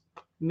was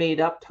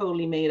made up,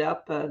 totally made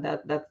up.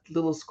 That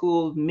little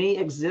school may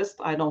exist.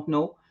 I don't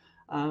know.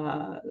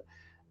 Uh,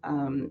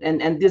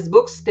 and this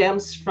book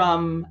stems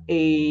from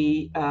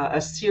a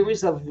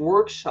series of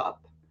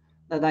workshop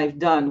that I've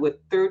done with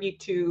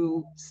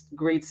 32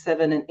 grade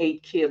 7 and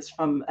 8 kids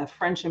from a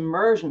French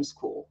immersion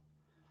school.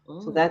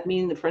 So Mm. that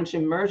means the French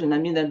immersion. I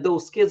mean that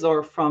those kids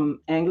are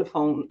from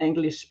Anglophone,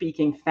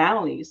 English-speaking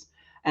families,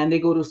 and they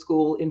go to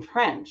school in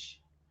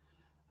French.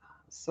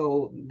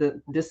 So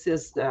this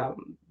is the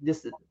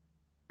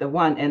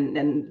one.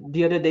 And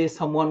the other day,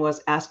 someone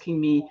was asking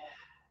me,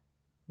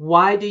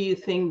 why do you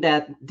think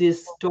that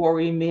this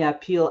story may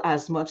appeal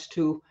as much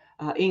to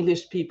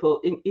English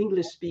people,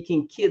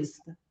 English-speaking kids,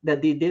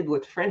 that they did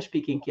with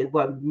French-speaking kids?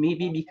 Well,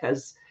 maybe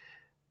because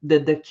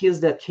the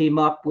kids that came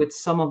up with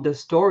some of the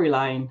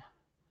storyline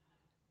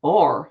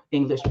or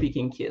English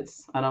speaking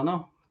kids. I don't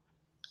know.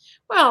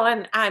 Well,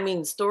 and I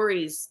mean,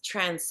 stories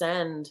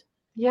transcend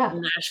Yeah,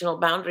 national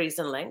boundaries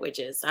and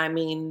languages. I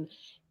mean,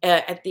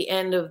 at the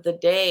end of the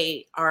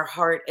day, our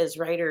heart as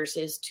writers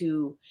is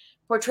to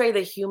portray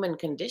the human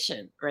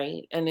condition,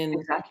 right? And in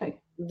exactly.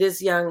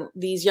 these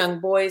young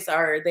boys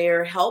are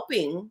they're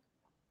helping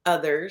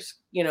others,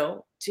 to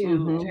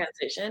Hmm.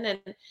 transition,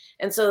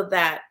 and so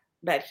that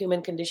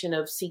human condition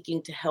of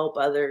seeking to help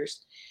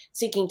others,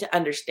 seeking to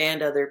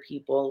understand other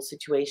people's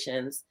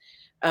situations,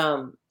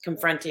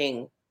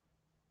 confronting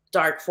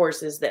dark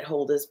forces that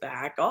hold us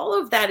back. All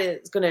of that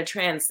is going to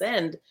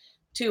transcend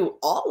to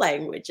all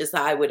languages,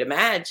 I would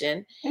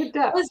imagine. It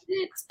Was does.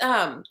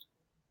 it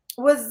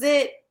was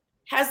it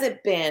has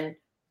it been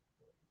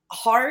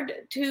hard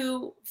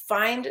to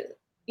find,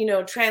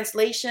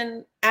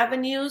 translation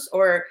avenues,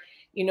 or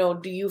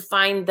do you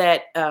find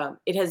that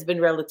it has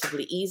been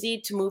relatively easy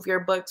to move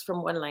your books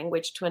from one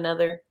language to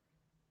another?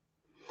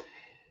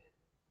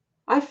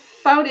 I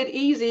found it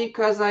easy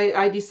because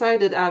I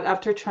decided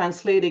after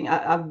translating,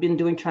 I've been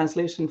doing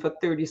translation for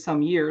 30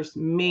 some years,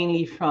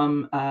 mainly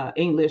from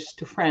English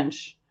to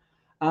French.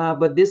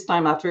 But this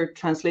time, after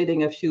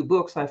translating a few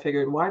books, I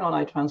figured, why don't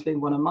I translate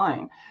one of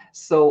mine?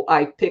 So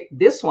I picked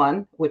this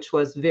one, which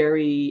was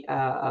very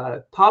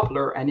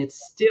popular, and it's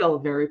still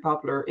very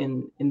popular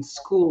in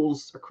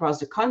schools across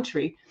the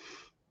country.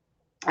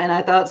 And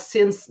I thought,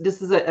 since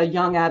this is a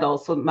young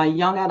adult, so my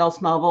young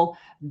adults novel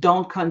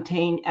don't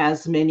contain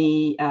as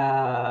many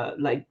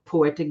like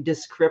poetic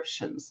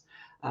descriptions.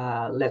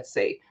 Let's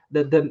say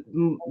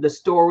the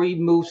story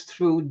moves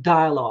through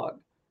dialogue.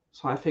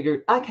 So I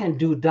figured I can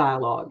do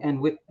dialogue, and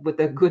with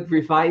a good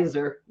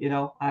reviser,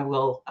 I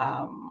will.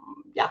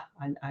 Yeah,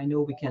 I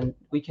know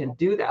we can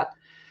do that.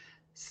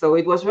 So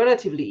it was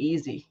relatively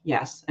easy,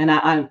 yes. And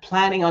I'm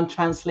planning on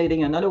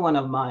translating another one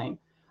of mine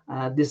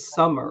this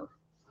summer,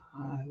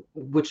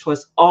 which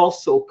was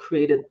also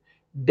created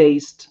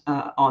based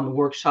on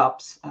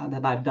workshops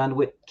that I've done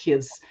with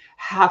kids,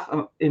 half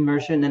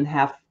immersion and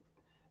half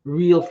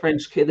real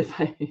French kid,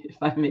 if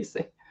I may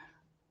say.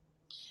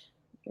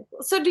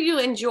 So do you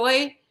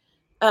enjoy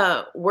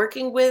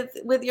working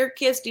with your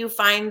kids? Do you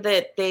find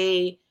that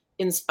they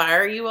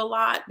inspire you a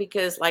lot?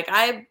 Because like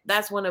I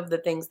that's one of the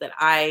things that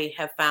I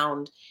have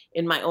found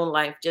in my own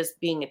life, just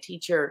being a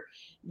teacher,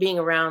 being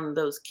around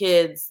those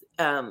kids.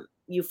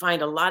 You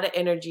find a lot of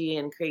energy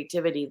and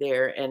creativity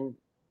there, and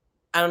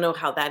I don't know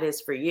how that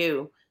is for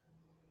you.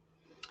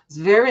 It's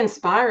very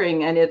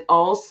inspiring, and it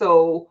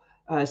also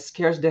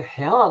scares the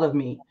hell out of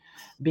me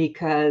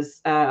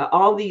because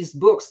all these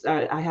books,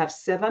 I have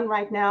 7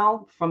 right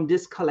now from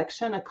this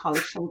collection, a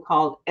collection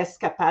called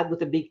Escapade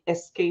with a big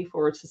SK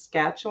for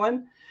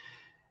Saskatchewan.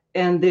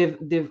 And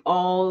they've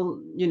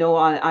all,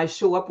 I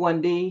show up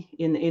one day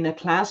in a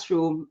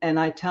classroom and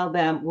I tell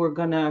them we're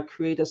gonna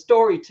create a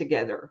story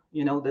together,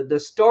 the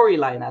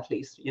storyline, at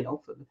least,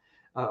 for,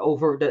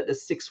 over the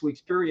 6 weeks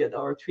period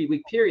or 3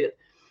 week period.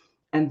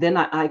 And then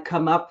I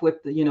come up with,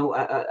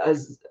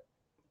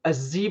 a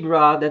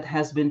zebra that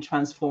has been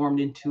transformed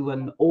into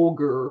an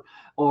ogre,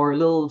 or a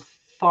little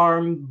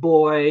farm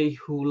boy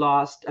who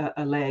lost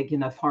a leg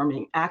in a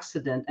farming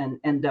accident and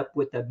end up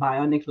with a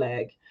bionic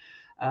leg.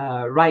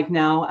 Right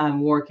now,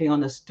 I'm working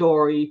on a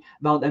story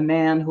about a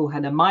man who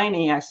had a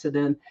mining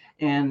accident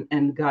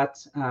and got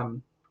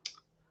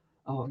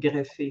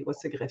greffé.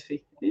 What's a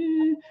greffé?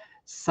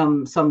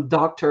 Some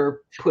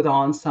doctor put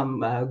on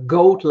some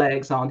goat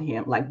legs on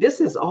him. Like,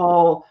 this is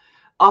all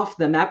off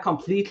the map,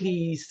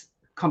 completely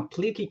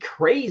completely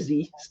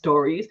crazy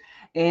stories,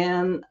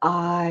 and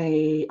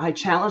I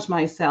challenged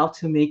myself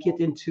to make it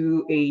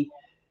into a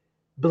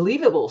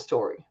believable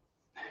story.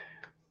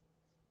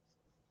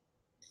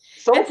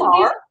 So And so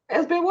far,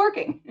 it's been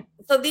working.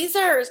 so these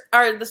are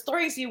the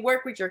stories you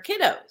work with your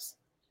kiddos.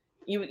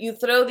 You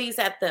throw these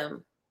at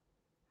them.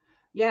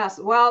 Yes,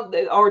 well,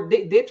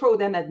 they throw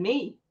them at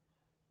me.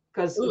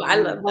 Because Ooh, I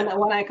love that.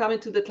 when I come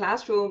into the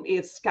classroom,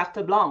 it's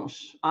carte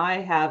blanche. I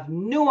have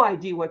no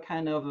idea what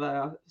kind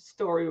of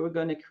story we're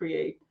going to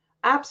create.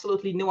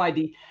 Absolutely no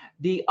idea.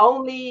 The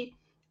only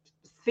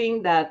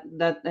thing that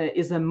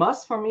is a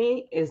must for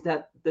me is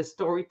that the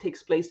story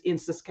takes place in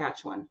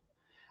Saskatchewan.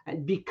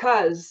 And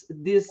because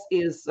this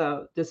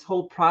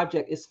whole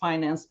project is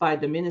financed by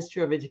the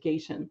Ministry of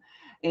Education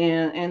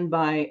and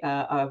by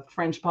a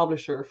French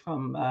publisher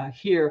from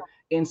here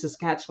in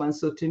Saskatchewan.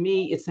 So to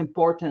me, it's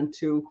important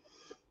to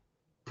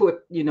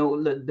put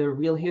the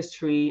real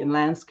history and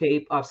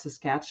landscape of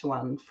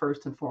Saskatchewan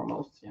first and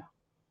foremost. Yeah.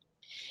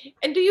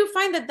 And do you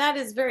find that that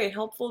is very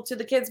helpful to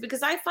the kids?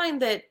 Because I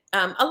find that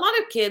a lot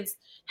of kids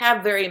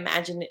have very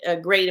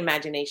great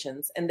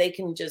imaginations, and they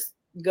can just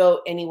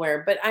go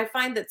anywhere. But I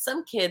find that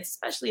some kids,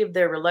 especially if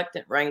they're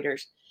reluctant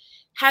writers,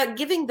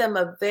 giving them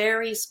a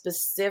very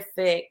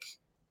specific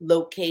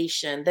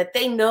location that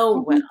they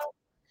know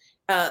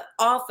well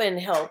often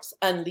helps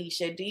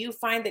unleash it. Do you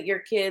find that your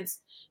kids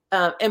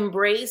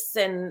embrace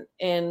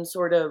and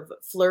sort of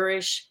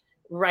flourish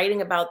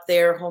writing about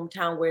their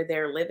hometown where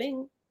they're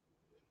living?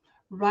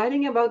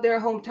 Writing about their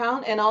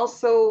hometown, and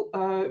also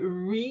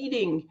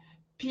reading,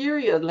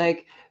 period.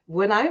 Like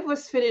when I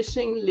was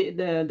finishing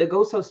the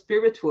Ghost of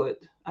Spiritwood,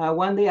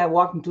 one day I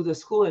walked into the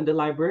school and the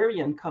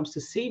librarian comes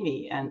to see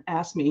me and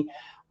asked me,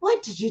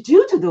 "What did you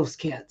do to those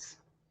kids?"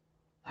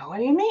 What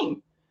do you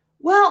mean?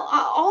 Well,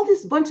 all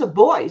this bunch of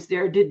boys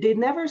there, they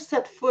never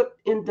set foot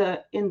in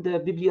the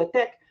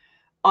bibliothèque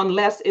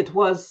unless it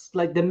was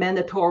like the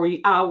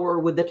mandatory hour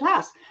with the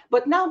class.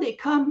 But now they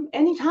come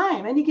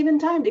anytime, any given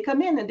time, they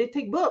come in and they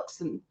take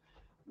books. And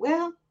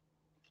well,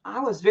 I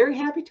was very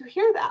happy to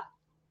hear that.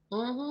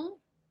 Mm-hmm.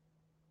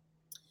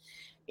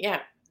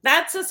 Yeah,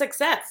 that's a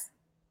success.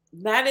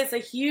 That is a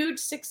huge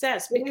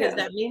success because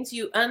that means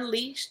you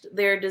unleashed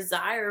their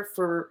desire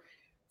for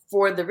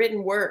the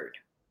written word.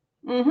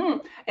 Mm-hmm.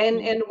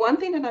 And one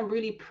thing that I'm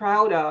really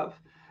proud of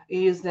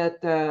is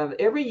that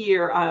every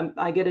year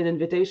I get an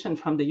invitation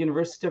from the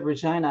University of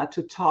Regina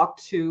to talk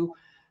to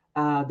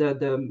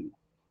the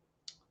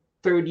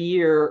third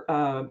year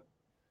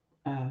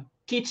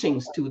teaching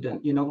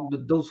student,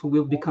 those who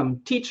will become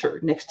teacher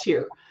next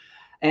year.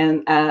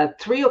 And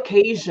 3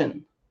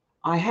 occasions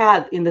I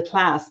had in the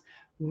class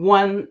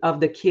one of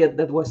the kid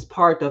that was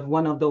part of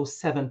one of those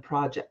 7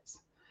 projects.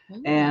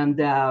 Mm-hmm.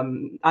 And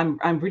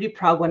I'm really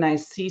proud when I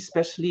see,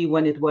 especially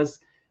when it was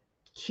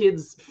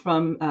kids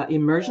from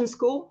immersion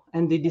school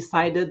and they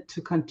decided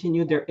to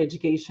continue their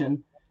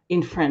education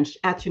in French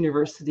at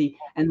university,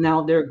 and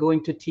now they're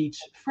going to teach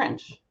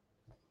French.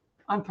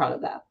 I'm proud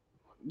of that.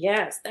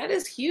 Yes, that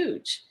is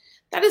huge.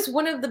 That is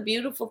one of the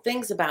beautiful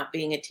things about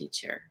being a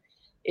teacher,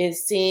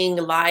 is seeing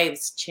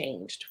lives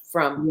changed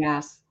from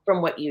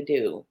what you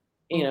do.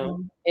 You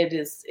know, it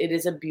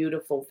is a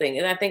beautiful thing,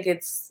 and I think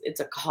it's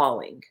a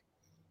calling.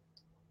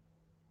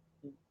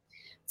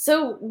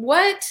 So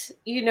what,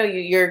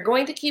 you're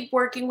going to keep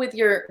working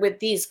with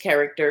these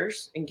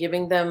characters and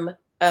giving them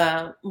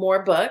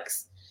more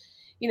books.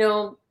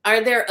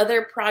 Are there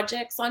other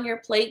projects on your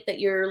plate that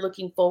you're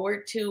looking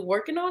forward to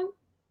working on?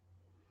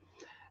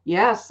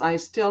 Yes, I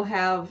still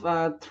have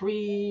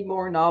 3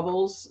 more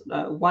novels,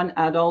 1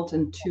 adult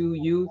and 2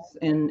 youth,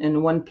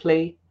 and 1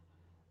 play.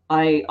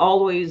 I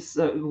always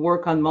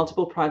work on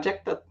multiple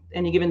projects at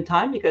any given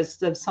time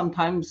because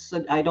sometimes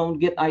I don't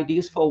get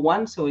ideas for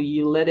one, so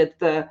you let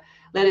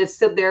it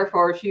sit there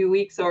for a few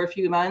weeks or a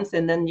few months,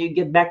 and then you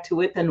get back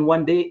to it, and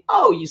one day,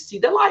 oh, you see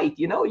the light.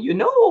 You know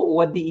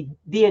what the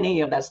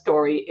DNA of that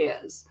story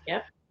is.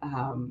 Yeah.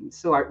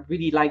 So I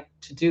really like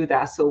to do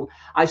that. So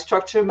I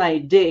structure my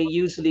day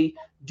usually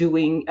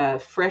doing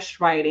fresh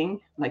writing,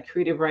 like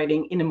creative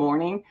writing, in the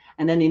morning,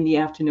 and then in the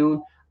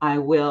afternoon I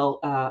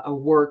will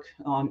work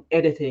on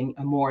editing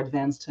a more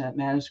advanced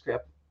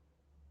manuscript.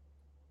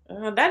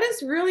 That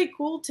is really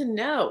cool to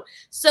know.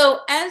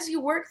 So as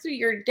you work through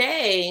your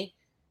day,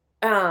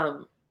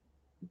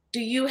 do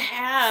you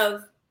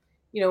have,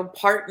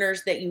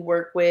 partners that you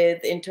work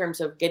with in terms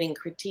of getting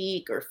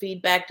critique or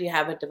feedback? Do you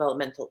have a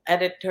developmental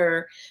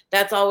editor?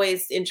 That's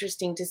always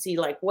interesting to see,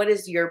 like, what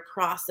is your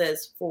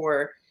process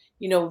for,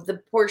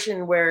 the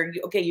portion where,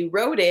 you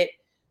wrote it,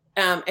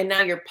 and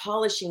now you're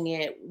polishing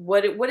it.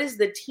 What is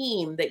the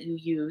team that you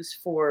use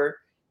for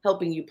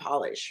helping you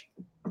polish?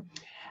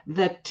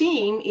 The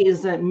team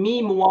is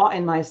me, moi,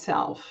 and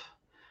myself.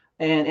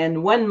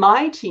 And when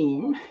my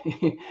team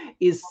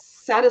is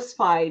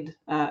satisfied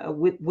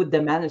with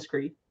the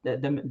manuscript,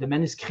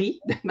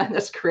 the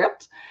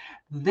manuscript,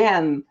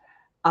 then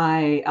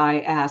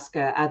I ask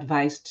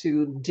advice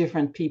to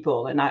different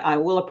people, and I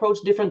will approach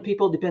different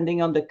people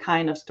depending on the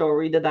kind of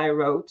story that I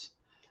wrote.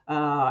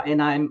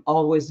 and I'm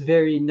always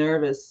very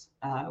nervous,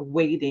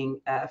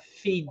 waiting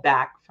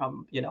feedback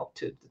from,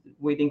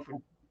 waiting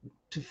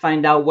to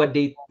find out what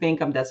they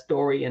think of that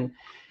story, and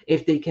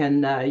if they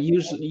can.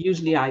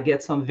 Usually I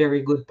get some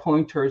very good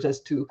pointers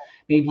as to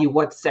maybe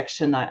what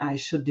section I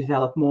should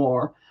develop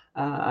more.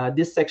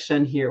 This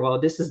section here, well,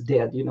 this is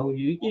dead.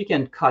 You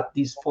can cut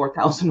these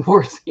 4,000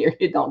 words here.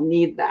 You don't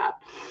need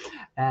that,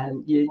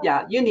 and you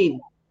need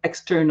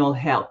external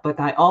help. But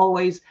I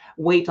always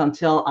wait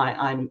until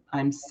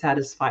I'm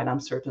satisfied. I'm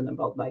certain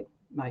about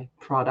my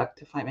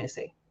product, if I may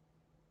say.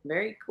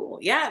 Very cool.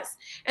 Yes.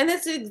 And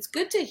it's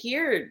good to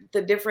hear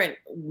the different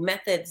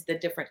methods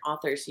that different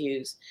authors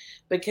use,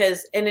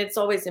 and it's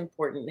always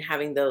important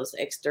having those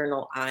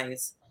external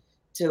eyes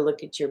to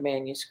look at your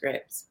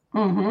manuscripts.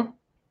 Mm-hmm.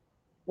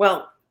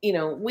 Well,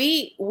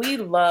 we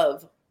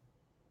love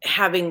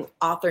having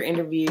author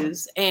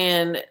interviews.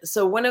 And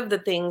so one of the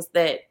things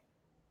that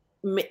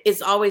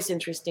is always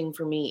interesting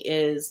for me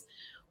is,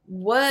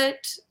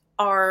 what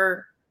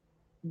are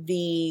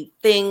the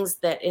things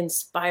that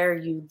inspire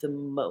you the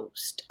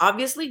most?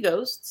 Obviously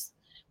ghosts,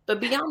 but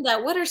beyond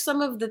that, what are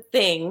some of the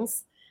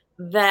things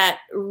that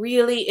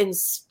really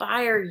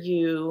inspire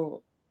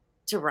you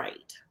to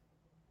write?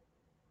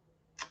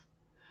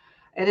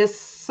 It is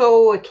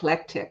so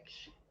eclectic.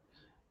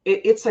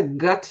 It's a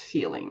gut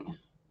feeling.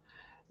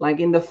 Like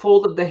in the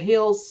Fold of the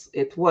Hills,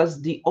 it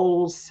was the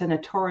old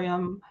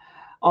sanatorium,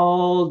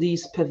 all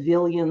these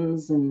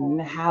pavilions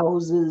and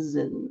houses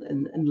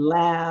and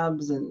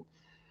labs, and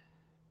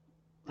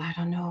I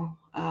don't know.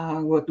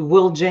 With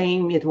Will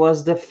James, it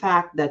was the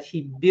fact that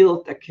he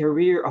built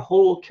a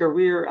whole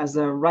career as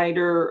a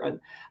writer,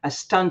 a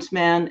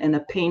stuntman, and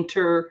a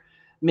painter,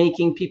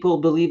 making people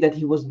believe that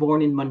he was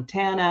born in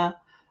Montana.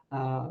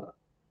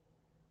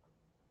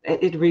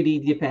 It really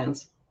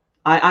depends.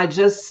 I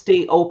just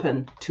stay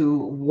open to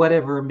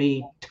whatever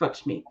may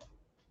touch me.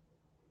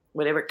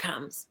 Whatever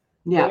comes.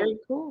 Yeah. Very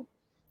cool.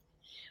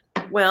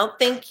 Well,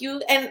 thank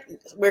you. And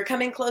we're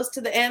coming close to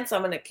the end, so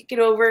I'm going to kick it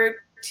over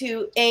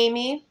to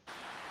Amy.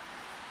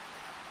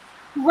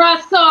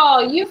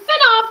 Russell, you've been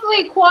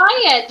awfully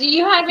quiet. Do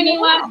you have any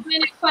last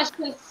minute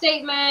questions,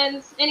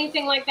 statements,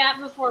 anything like that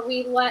before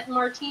we let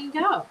Martine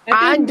go?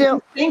 I'm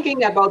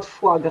thinking about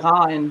foie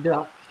gras and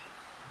duck.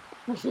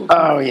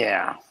 Oh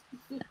yeah.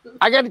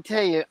 I got to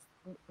tell you,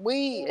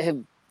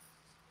 we've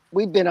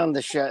been on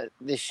this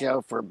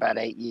show for about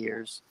 8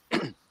 years.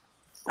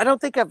 I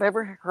don't think I've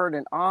ever heard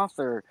an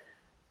author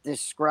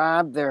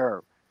describe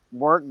their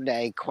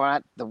workday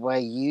quite the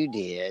way you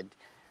did,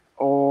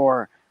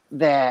 or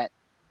that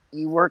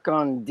you work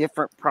on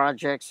different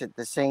projects at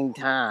the same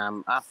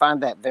time. I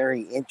find that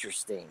very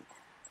interesting.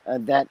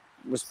 That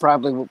was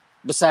probably,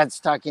 besides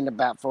talking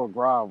about foie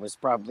gras, was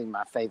probably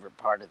my favorite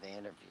part of the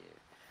interview.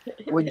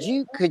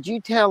 Could you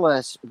tell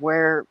us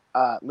where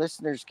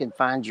listeners can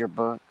find your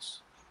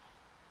books?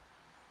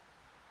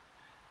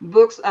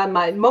 Books,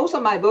 most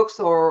of my books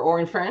are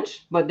in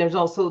French, but there's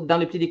also Dans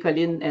le Pli des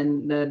Collines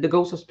and The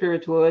Ghost of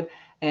Spiritwood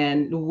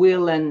and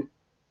Will and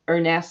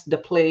Ernest, the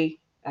play.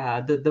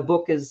 The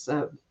book is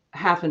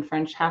half in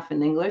French, half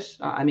in English.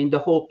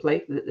 The whole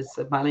play. It's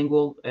a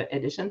bilingual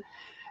edition.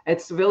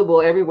 It's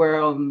available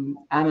everywhere on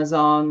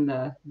Amazon,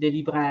 des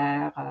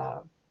libraires,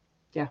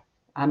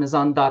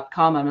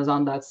 Amazon.com,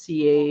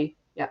 Amazon.ca.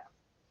 Yeah.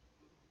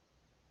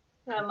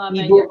 I love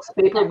it. Ebooks,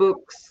 paper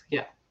books.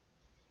 Yeah.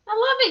 I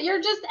love it.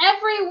 You're just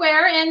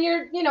everywhere, and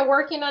you're,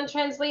 working on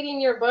translating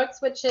your books,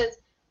 which is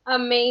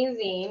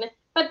amazing.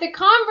 But the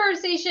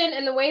conversation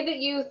and the way that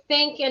you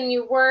think and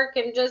you work,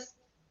 and just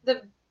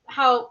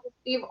how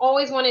you've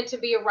always wanted to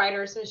be a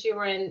writer since you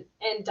were in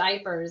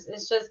diapers,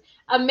 is just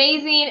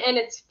amazing, and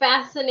it's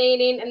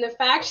fascinating. And the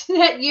fact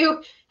that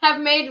you have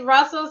made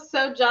Russell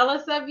so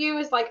jealous of you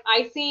is like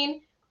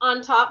icing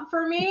on top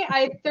for me.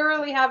 I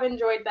thoroughly have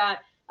enjoyed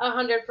that.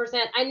 100%.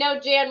 I know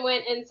Jan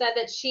went and said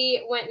that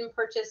she went and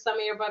purchased some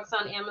of your books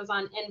on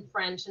Amazon in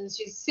French, and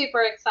she's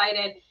super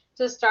excited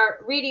to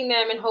start reading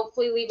them and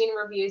hopefully leaving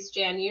reviews.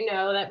 Jan, you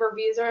know that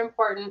reviews are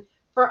important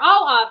for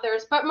all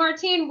authors. But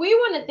Martine, we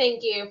want to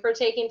thank you for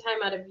taking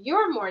time out of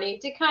your morning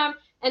to come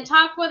and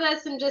talk with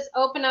us and just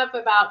open up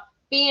about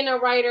being a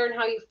writer and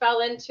how you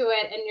fell into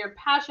it and your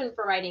passion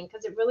for writing,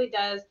 because it really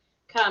does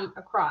come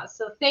across.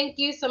 So thank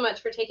you so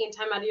much for taking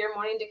time out of your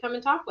morning to come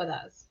and talk with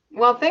us.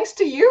 Well, thanks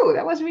to you.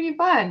 That was really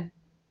fun.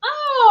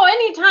 Oh,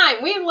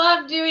 anytime. We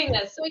love doing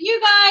this. So you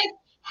guys,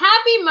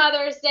 happy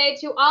Mother's Day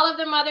to all of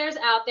the mothers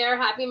out there.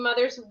 Happy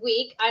Mother's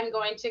Week. I'm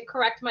going to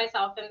correct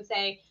myself and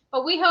say,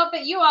 but we hope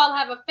that you all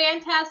have a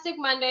fantastic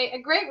Monday, a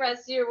great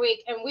rest of your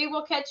week, and we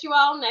will catch you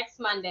all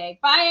next Monday.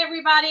 Bye,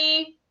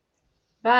 everybody.